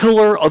became a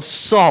pillar of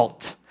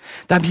salt.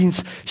 That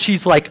means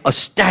she's like a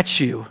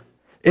statue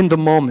in the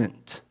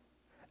moment.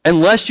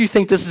 Unless you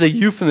think this is a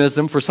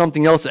euphemism for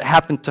something else that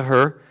happened to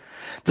her,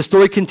 the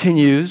story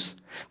continues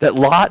that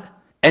Lot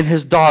and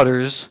his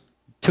daughters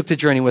took the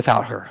journey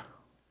without her.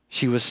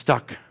 She was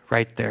stuck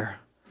right there.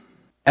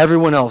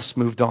 Everyone else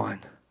moved on,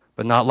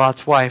 but not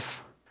Lot's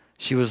wife.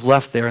 She was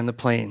left there in the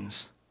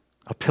plains,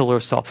 a pillar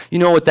of salt. You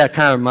know what that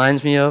kind of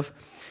reminds me of?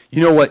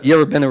 You know what, you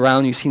ever been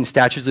around, you've seen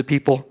statues of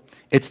people?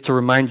 It's to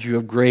remind you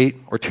of great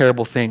or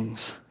terrible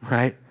things,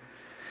 right?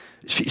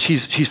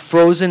 She's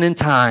frozen in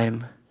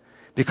time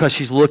because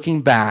she's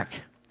looking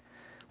back.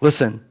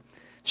 Listen,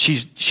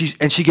 she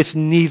gets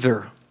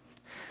neither.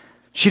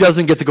 She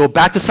doesn't get to go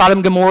back to Sodom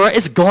and Gomorrah.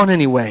 It's gone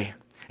anyway.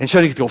 And she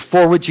doesn't get to go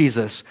forward with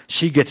Jesus.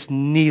 She gets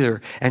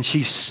neither. And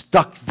she's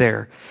stuck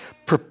there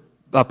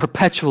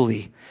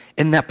perpetually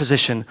in that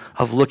position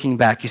of looking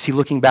back. You see,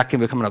 looking back can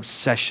become an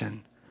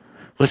obsession.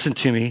 Listen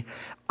to me.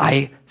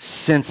 I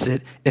sense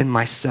it in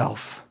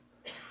myself.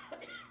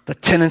 The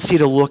tendency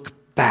to look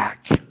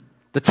back.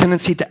 The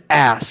tendency to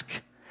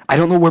ask. I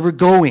don't know where we're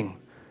going.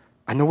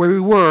 I know where we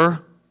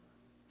were.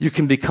 You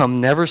can become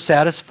never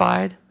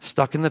satisfied,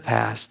 stuck in the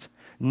past.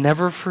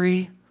 Never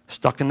free,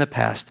 stuck in the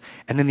past.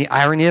 And then the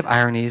irony of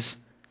ironies,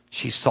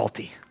 she's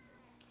salty.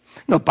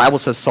 You know, the Bible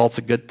says salt's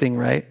a good thing,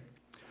 right?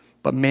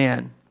 But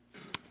man,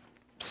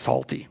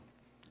 salty.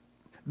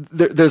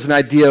 There's an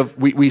idea of,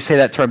 we say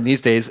that term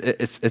these days,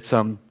 it's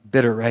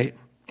bitter, right?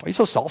 Why are you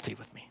so salty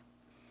with me?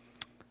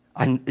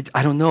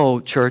 I don't know,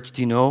 church,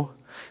 do you know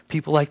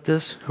people like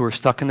this who are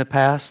stuck in the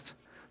past,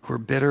 who are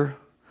bitter,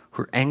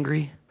 who are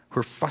angry, who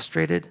are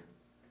frustrated?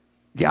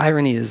 The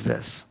irony is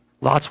this.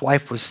 Lot's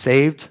wife was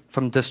saved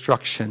from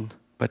destruction,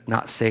 but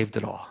not saved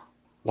at all.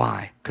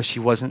 Why? Because she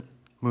wasn't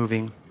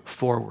moving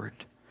forward.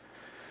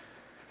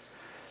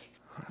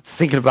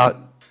 Thinking about,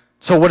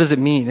 so what does it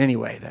mean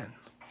anyway then?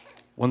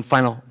 One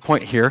final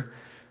point here.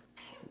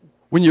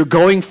 When you're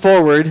going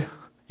forward,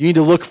 you need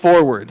to look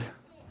forward,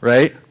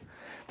 right?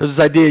 There's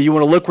this idea, you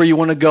want to look where you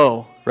want to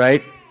go,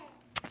 right?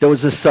 There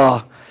was this,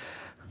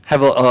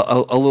 have a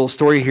little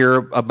story here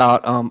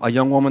about a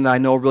young woman that I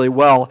know really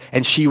well,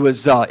 and she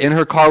was in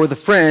her car with a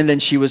friend,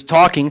 and she was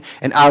talking,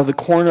 and out of the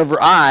corner of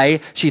her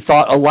eye, she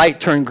thought a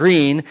light turned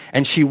green,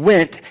 and she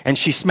went, and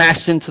she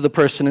smashed into the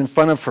person in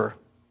front of her.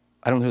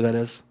 I don't know who that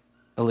is.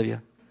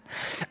 Olivia.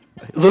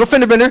 Little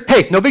fender bender.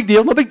 Hey, no big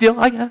deal, no big deal.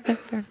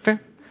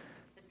 Fair.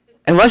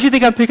 Unless you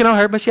think I'm picking on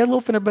her, but she had a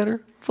little fender bender,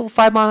 a little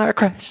 5-mile-an-hour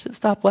crash at a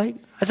stoplight.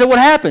 I said, what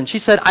happened? She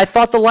said, I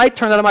thought the light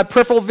turned out of my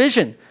peripheral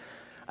vision.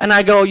 And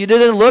I go, you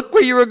didn't look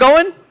where you were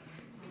going?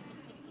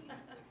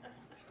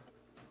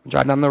 I'm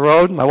driving down the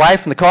road, my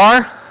wife in the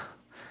car,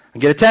 I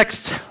get a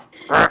text.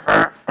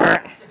 Here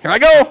I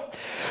go.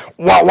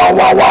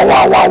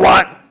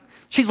 What?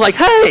 She's like,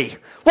 hey,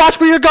 watch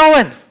where you're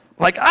going.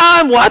 Like,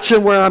 I'm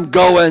watching where I'm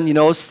going, you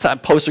know,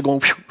 poster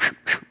going.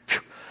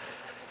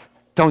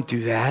 Don't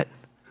do that.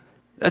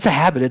 That's a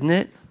habit, isn't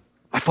it?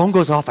 My phone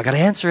goes off, I got to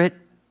answer it.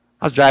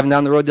 I was driving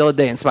down the road the other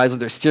day, and somebody's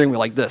with their steering wheel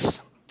like this,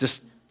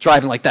 just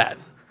driving like that.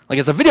 Like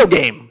it's a video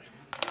game.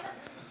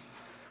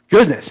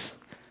 Goodness.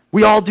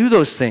 We all do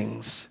those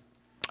things.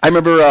 I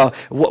remember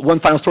one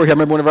final story here. I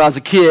remember whenever I was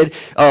a kid,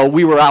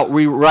 we were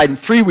riding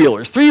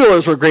three-wheelers.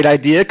 Three-wheelers were a great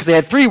idea because they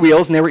had 3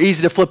 wheels and they were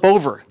easy to flip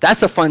over.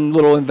 That's a fun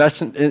little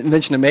invention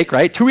to make,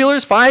 right?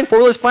 2-wheelers, fine.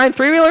 4-wheelers, fine.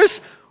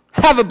 3-wheelers,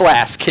 have a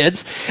blast,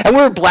 kids. And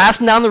we were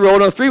blasting down the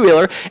road on a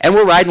 3-wheeler, and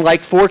we're riding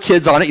like 4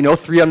 kids on it, you know,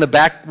 3 on the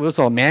back, what was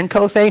it, a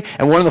Manco thing,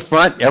 and 1 in the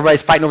front.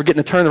 Everybody's fighting over getting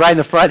the turn right in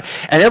the front,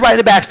 and everybody in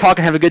the back's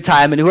talking, having a good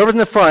time, and whoever's in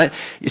the front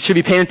should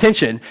be paying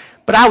attention.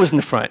 But I was in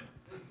the front.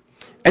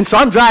 And so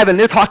I'm driving, and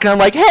they're talking, I'm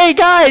like, hey,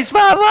 guys,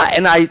 blah, blah.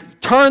 And I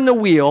turn the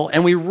wheel,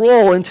 and we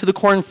roll into the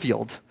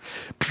cornfield.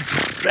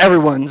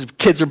 Everyone's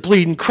kids are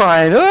bleeding,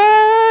 crying.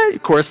 Ah!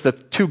 Of course, the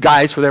 2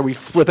 guys were there. We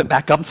flip it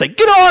back up and say,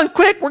 get on,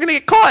 quick, we're going to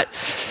get caught.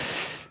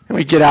 And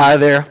we get out of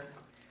there.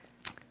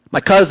 My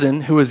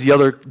cousin, who was the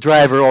other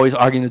driver, always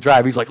arguing the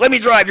driver, he's like, let me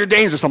drive, you're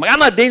dangerous. I'm like, I'm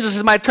not dangerous,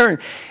 it's my turn.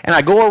 And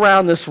I go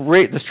around this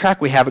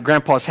track we have at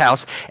Grandpa's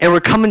house, and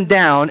we're coming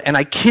down, and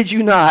I kid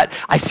you not,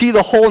 I see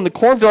the hole in the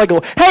cornfield. I go,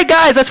 hey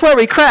guys, that's where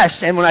we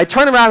crashed. And when I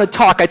turn around and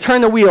talk, I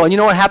turn the wheel, and you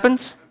know what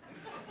happens?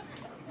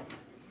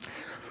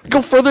 I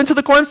go further into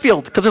the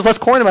cornfield, because there's less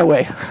corn in my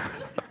way.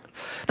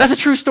 That's a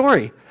true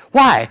story.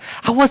 Why?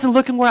 I wasn't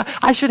looking where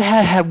I should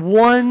have had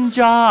one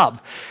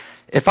job.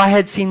 If I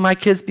had seen my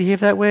kids behave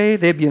that way,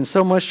 they'd be in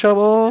so much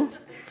trouble.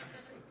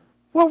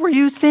 What were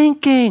you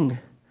thinking?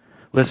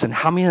 Listen,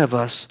 how many of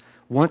us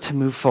want to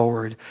move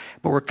forward,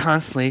 but we're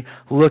constantly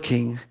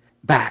looking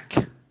back?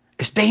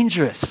 It's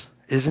dangerous,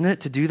 isn't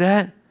it, to do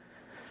that?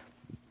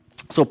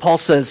 So Paul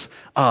says,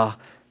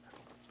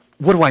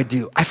 what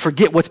do? I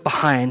forget what's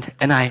behind,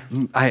 and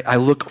I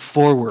look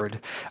forward.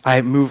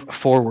 I move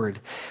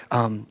forward.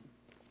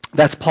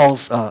 That's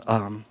Paul's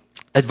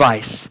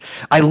advice.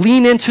 I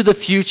lean into the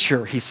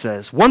future, he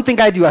says. One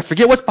thing I do, I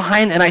forget what's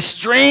behind, and I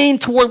strain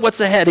toward what's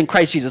ahead in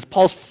Christ Jesus.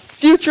 Paul's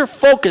future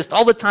focused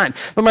all the time.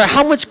 No matter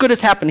how much good has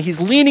happened, he's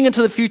leaning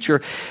into the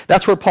future.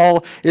 That's where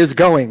Paul is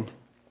going.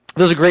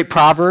 There's a great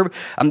proverb.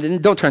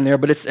 Don't turn there,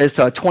 but it's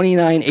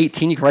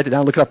 29:18. You can write it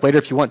down, look it up later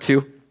if you want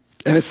to.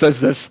 And it says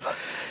this: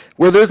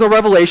 where there's no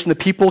revelation, the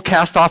people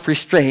cast off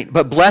restraint,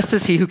 but blessed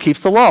is he who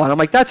keeps the law. And I'm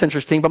like, that's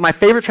interesting. But my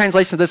favorite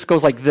translation of this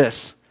goes like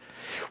this: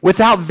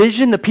 without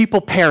vision, the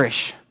people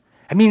perish.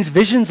 It means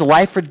vision's a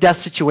life or death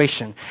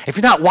situation. If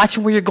you're not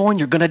watching where you're going,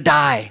 you're going to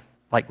die.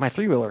 Like my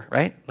three-wheeler,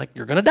 right? Like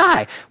you're going to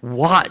die.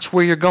 Watch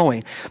where you're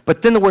going.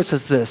 But then the word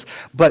says this: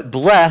 but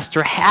blessed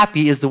or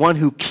happy is the one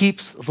who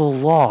keeps the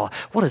law.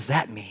 What does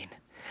that mean?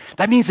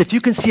 That means if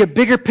you can see a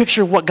bigger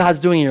picture of what God's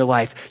doing in your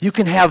life, you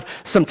can have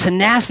some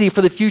tenacity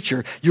for the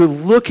future. You're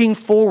looking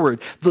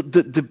forward.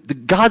 The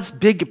God's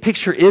big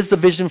picture is the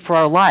vision for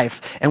our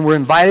life, and we're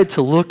invited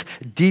to look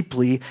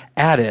deeply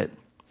at it.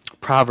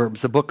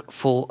 Proverbs, the book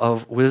full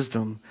of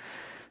wisdom.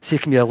 See,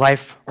 it can be a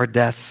life or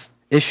death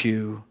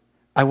issue.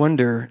 I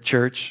wonder,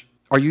 church,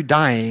 are you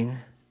dying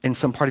in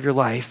some part of your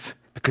life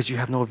because you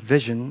have no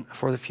vision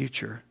for the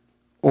future?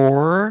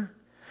 Or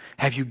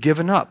have you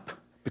given up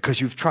because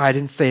you've tried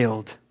and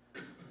failed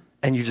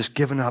and you've just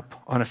given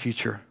up on a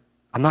future?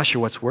 I'm not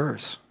sure what's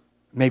worse.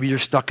 Maybe you're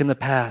stuck in the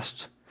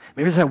past.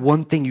 Maybe there's that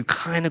one thing you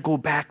kind of go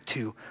back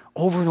to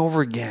over and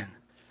over again.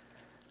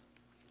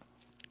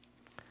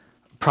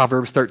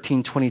 Proverbs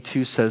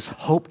 13:22 says,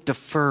 hope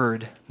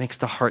deferred makes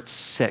the heart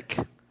sick.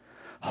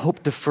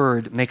 Hope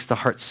deferred makes the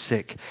heart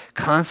sick.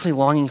 Constantly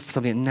longing for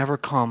something that never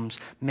comes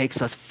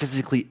makes us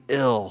physically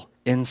ill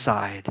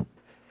inside.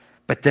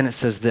 But then it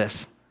says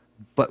this: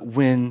 but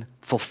when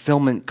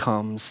fulfillment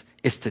comes,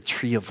 it's the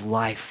tree of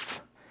life.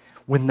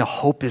 When the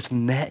hope is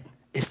met,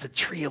 it's the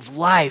tree of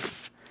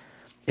life.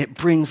 It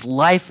brings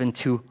life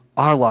into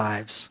our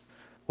lives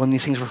when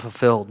these things are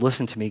fulfilled.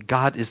 Listen to me.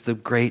 God is the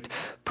great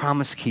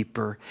promise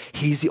keeper.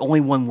 He's the only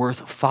one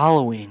worth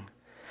following.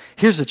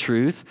 Here's the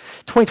truth.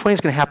 2020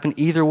 is going to happen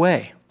either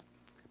way.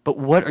 But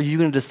what are you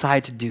going to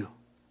decide to do?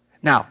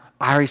 Now,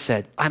 I already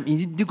said,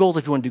 you do goals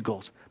if you want to do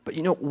goals. But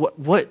you know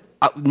what?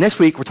 Next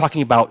week, we're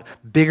talking about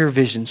bigger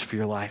visions for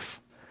your life.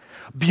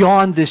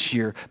 Beyond this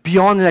year,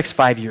 beyond the next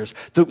 5 years.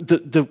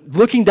 The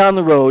looking down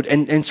the road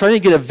and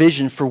starting to get a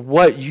vision for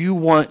what you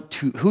want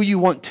to, who you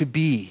want to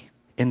be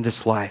in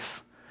this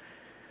life.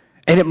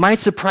 And it might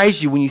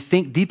surprise you when you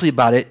think deeply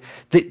about it,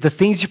 the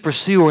things you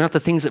pursue are not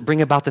the things that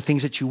bring about the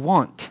things that you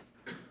want.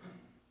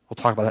 We'll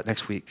talk about that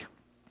next week.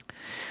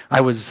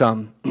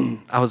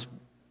 You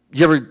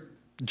ever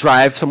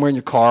drive somewhere in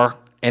your car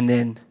and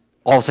then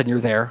all of a sudden you're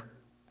there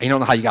and you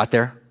don't know how you got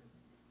there?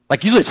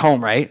 Like usually it's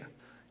home, right?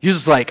 You're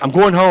just like, I'm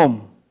going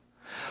home.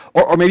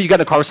 Or maybe you got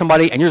in a car with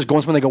somebody and you're just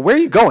going somewhere and they go, where are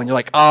you going? You're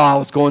like, oh, I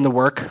was going to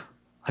work.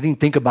 I didn't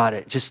think about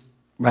it. Just,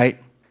 right?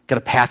 Got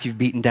a path you've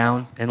beaten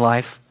down in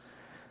life.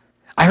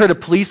 I heard a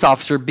police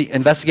officer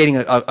investigating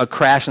a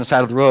crash on the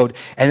side of the road,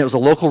 and it was a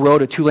local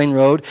road, a 2-lane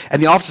road,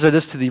 and the officer said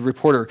this to the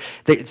reporter.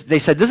 They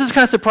said, this is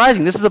kind of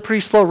surprising. This is a pretty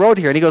slow road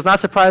here. And he goes,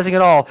 not surprising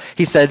at all.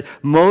 He said,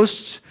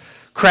 most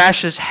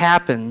crashes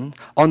happen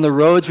on the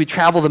roads we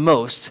travel the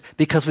most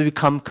because we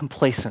become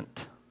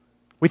complacent.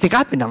 We think,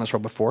 I've been down this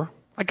road before.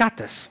 I got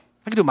this.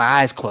 I can do it with my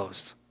eyes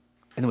closed.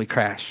 And then we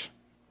crash.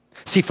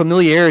 See,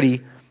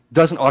 familiarity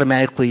doesn't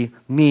automatically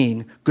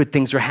mean good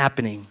things are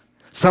happening.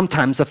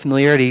 Sometimes the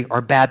familiarity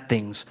are bad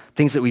things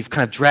that we've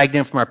kind of dragged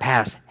in from our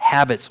past,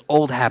 habits,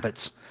 old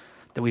habits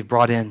that we've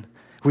brought in.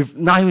 We're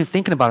not even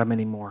thinking about them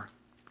anymore.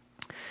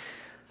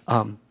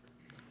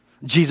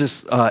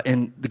 Jesus,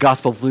 in the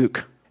Gospel of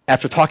Luke,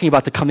 after talking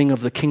about the coming of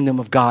the kingdom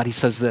of God, he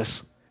says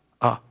this,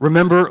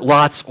 remember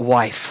Lot's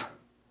wife.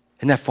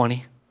 Isn't that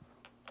funny?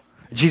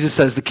 Jesus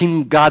says the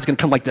kingdom of God's going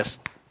to come like this.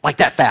 Like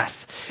that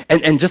fast.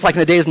 And just like in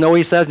the days of Noah,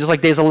 he says, and just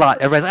like days of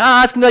Lot, everybody's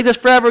like, it's going to be like this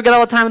forever, we got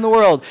all the time in the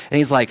world. And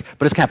he's like,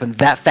 but it's going to happen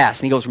that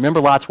fast. And he goes, remember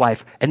Lot's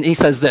wife. And he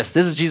says this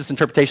is Jesus'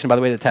 interpretation, by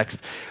the way, of the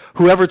text.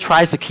 Whoever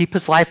tries to keep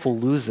his life will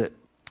lose it.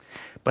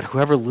 But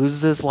whoever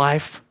loses his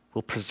life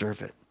will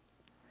preserve it.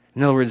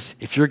 In other words,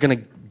 if you're going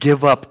to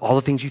give up all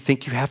the things you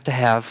think you have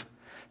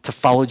to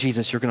follow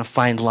Jesus, you're going to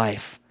find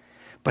life.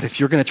 But if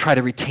you're going to try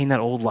to retain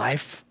that old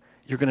life,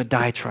 you're going to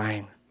die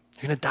trying.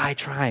 You're going to die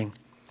trying.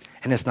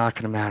 And it's not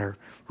going to matter.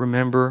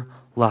 Remember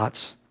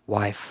Lot's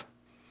wife.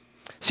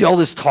 See, all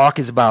this talk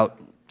is about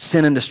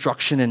sin and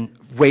destruction and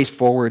ways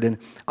forward. And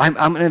I'm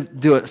going to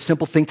do a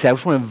simple thing today. I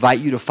just want to invite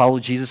you to follow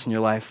Jesus in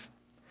your life.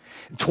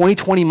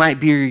 2020 might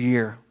be your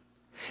year.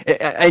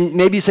 And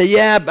maybe you say,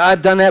 yeah,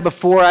 I've done that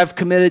before. I've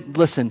committed.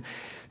 Listen,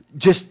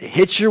 just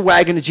hitch your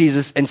wagon to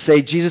Jesus and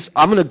say, Jesus,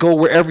 I'm going to go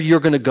wherever you're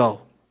going to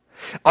go.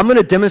 I'm going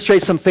to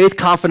demonstrate some faith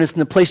confidence in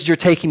the places you're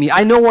taking me.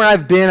 I know where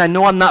I've been. I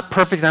know I'm not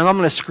perfect. I know I'm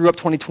going to screw up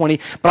 2020,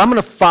 but I'm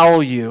going to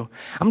follow you.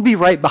 I'm going to be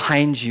right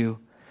behind you.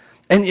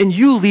 And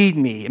you lead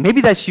me. And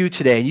maybe that's you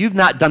today. You've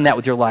not done that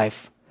with your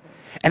life.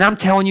 And I'm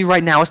telling you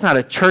right now, it's not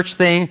a church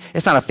thing.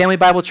 It's not a family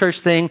Bible church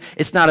thing.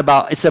 It's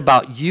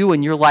about you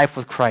and your life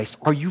with Christ.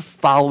 Are you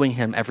following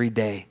him every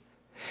day?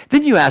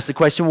 Then you ask the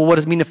question, well, what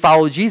does it mean to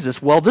follow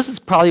Jesus? Well, this is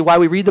probably why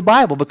we read the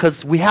Bible,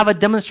 because we have a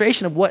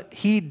demonstration of what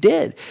he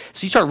did.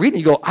 So you start reading,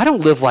 you go, I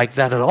don't live like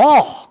that at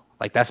all.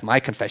 Like, that's my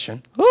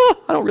confession.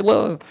 Oh, I don't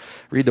really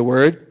read the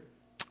word.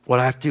 What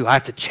do I have to do? I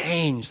have to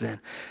change then.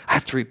 I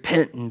have to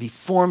repent and be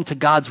formed to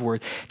God's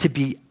word, to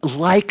be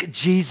like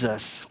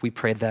Jesus. We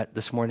prayed that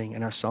this morning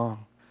in our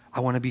song. I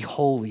want to be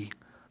holy,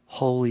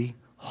 holy,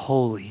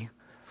 holy,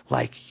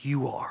 like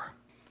you are.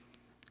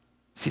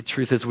 See, the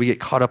truth is we get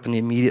caught up in the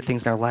immediate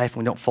things in our life,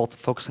 and we don't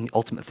focus on the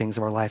ultimate things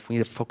of our life. We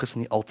need to focus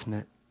on the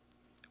ultimate.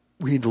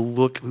 We need to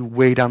look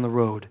way down the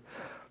road,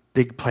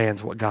 big plans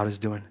of what God is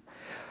doing.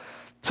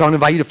 So I want to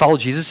invite you to follow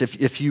Jesus.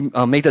 If you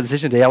make that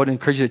decision today, I would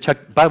encourage you to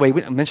check. By the way,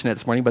 we didn't mention it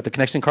this morning, but the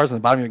connection cards on the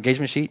bottom of your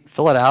engagement sheet,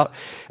 fill it out.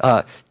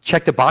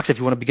 Check the box if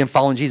you want to begin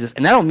following Jesus.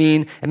 And that'll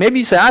mean, and maybe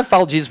you say, I've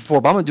followed Jesus before,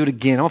 but I'm going to do it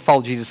again. I'm going to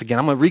follow Jesus again.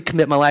 I'm going to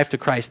recommit my life to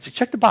Christ. So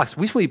check the box.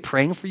 We should be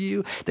praying for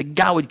you, that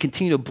God would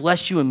continue to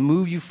bless you and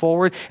move you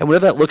forward, and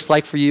whatever that looks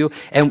like for you.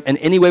 And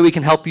any way we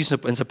can help you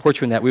and support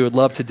you in that, we would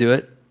love to do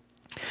it.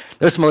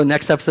 There's some other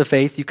next steps of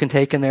faith you can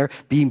take in there.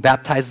 Being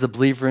baptized as a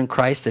believer in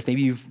Christ. If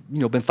maybe you've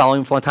been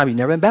following him for a long time, you've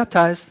never been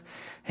baptized,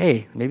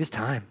 hey, maybe it's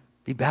time.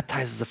 Be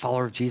baptized as a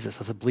follower of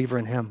Jesus, as a believer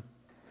in him.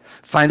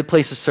 Find a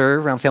place to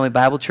serve around Family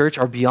Bible Church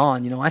or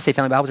beyond. I say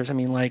Family Bible Church, I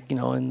mean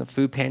in the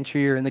food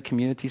pantry or in the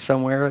community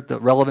somewhere, at the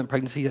Relevant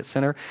Pregnancy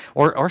Center,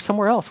 or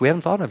somewhere else we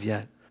haven't thought of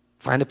yet.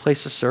 Find a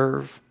place to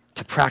serve,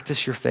 to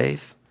practice your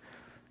faith,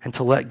 and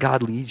to let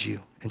God lead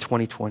you in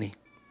 2020.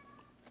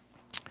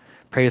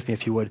 Pray with me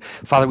if you would.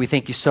 Father, we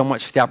thank you so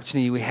much for the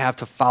opportunity we have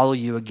to follow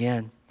you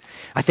again.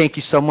 I thank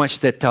you so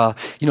much that,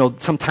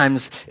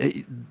 sometimes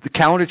the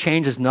calendar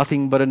change is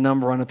nothing but a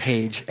number on a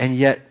page, and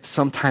yet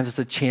sometimes it's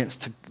a chance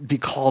to be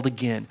called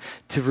again,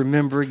 to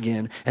remember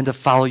again, and to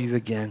follow you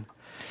again.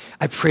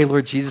 I pray,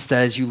 Lord Jesus,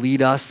 that as you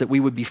lead us, that we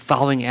would be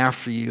following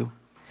after you.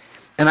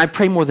 And I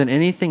pray more than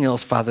anything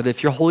else, Father, that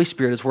if your Holy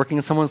Spirit is working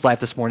in someone's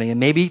life this morning, and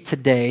maybe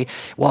today,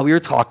 while we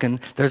were talking,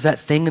 there's that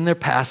thing in their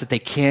past that they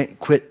can't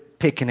quit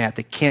picking at,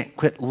 they can't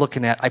quit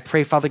looking at. I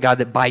pray, Father God,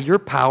 that by your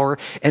power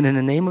and in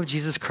the name of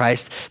Jesus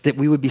Christ, that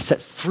we would be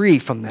set free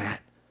from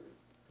that.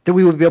 That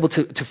we would be able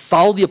to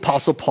follow the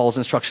Apostle Paul's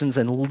instructions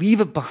and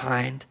leave it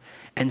behind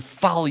and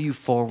follow you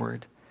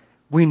forward.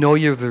 We know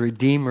you're the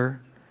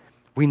Redeemer.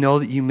 We know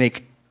that you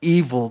make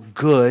evil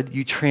good.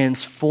 You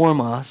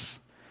transform us.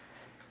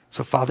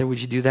 So, Father,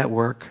 would you do that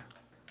work?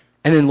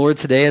 And then, Lord,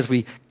 today as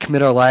we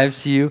commit our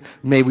lives to you,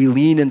 may we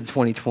lean into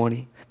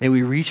 2020. May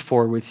we reach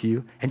forward with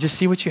you and just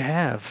see what you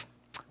have.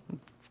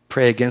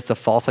 Pray against the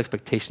false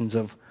expectations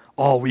of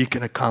all we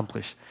can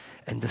accomplish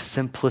and the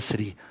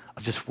simplicity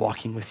of just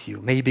walking with you.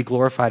 May you be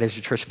glorified as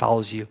your church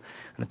follows you.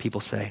 And the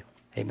people say,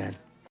 amen.